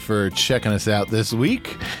thank you for checking us out this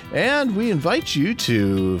week, and we invite you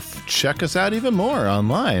to check us out even more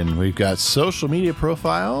online. We've got social media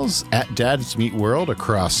profiles at Dad's Meat World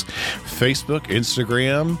across Facebook,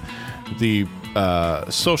 Instagram, the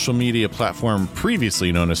social media platform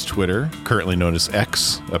previously known as Twitter, currently known as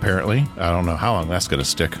X, apparently. I don't know how long that's going to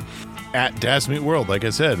stick. At Dad's Meat World, like I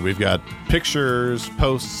said, we've got pictures,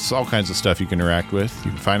 posts, all kinds of stuff you can interact with.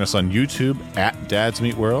 You can find us on YouTube at Dad's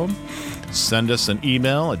Meat World. Send us an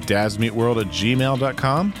email at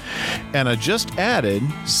dadsmeatworld@gmail.com. And I just added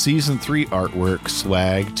Season 3 artwork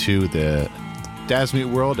swag to the Dad's Meat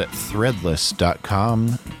World at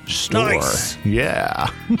threadless.com store. Nice. Yeah.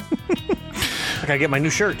 I gotta get my new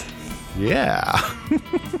shirt. Yeah.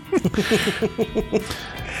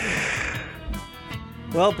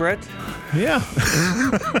 Well, Brett. Yeah.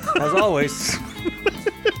 As always.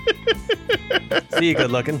 See you,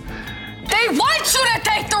 good looking. They want you to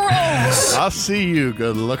take the rules! I'll see you,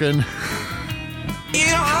 good looking. You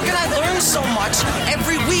know, how can I learn so much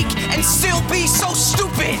every week and still be so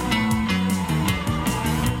stupid?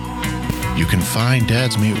 You can find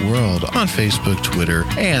Dad's Meat World on Facebook, Twitter,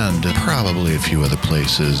 and probably a few other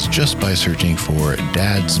places just by searching for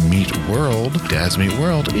Dad's Meat World. Dad's Meat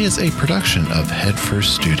World is a production of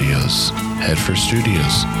Headfirst Studios. Headfirst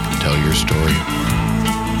Studios. Tell your story.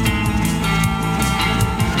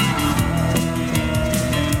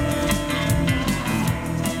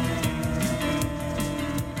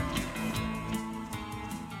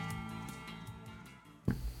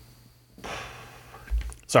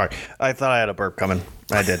 Sorry, I thought I had a burp coming.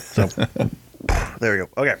 I did. So there we go.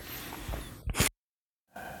 Okay.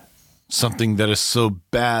 Something that is so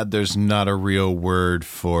bad there's not a real word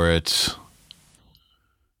for it.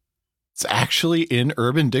 It's actually in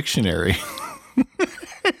Urban Dictionary.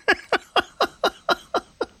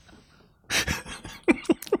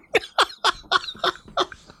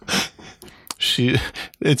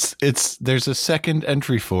 There's a second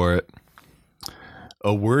entry for it.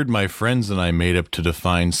 A word my friends and I made up to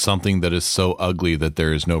define something that is so ugly that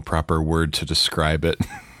there is no proper word to describe it.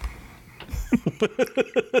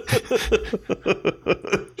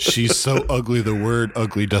 She's so ugly, the word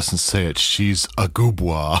ugly doesn't say it. She's a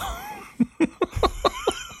goobwa.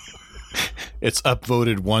 It's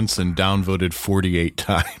upvoted once and downvoted 48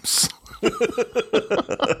 times.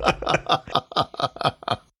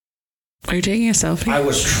 Are you taking a selfie? I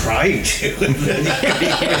was trying to.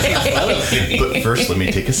 But first, let me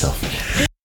take a selfie.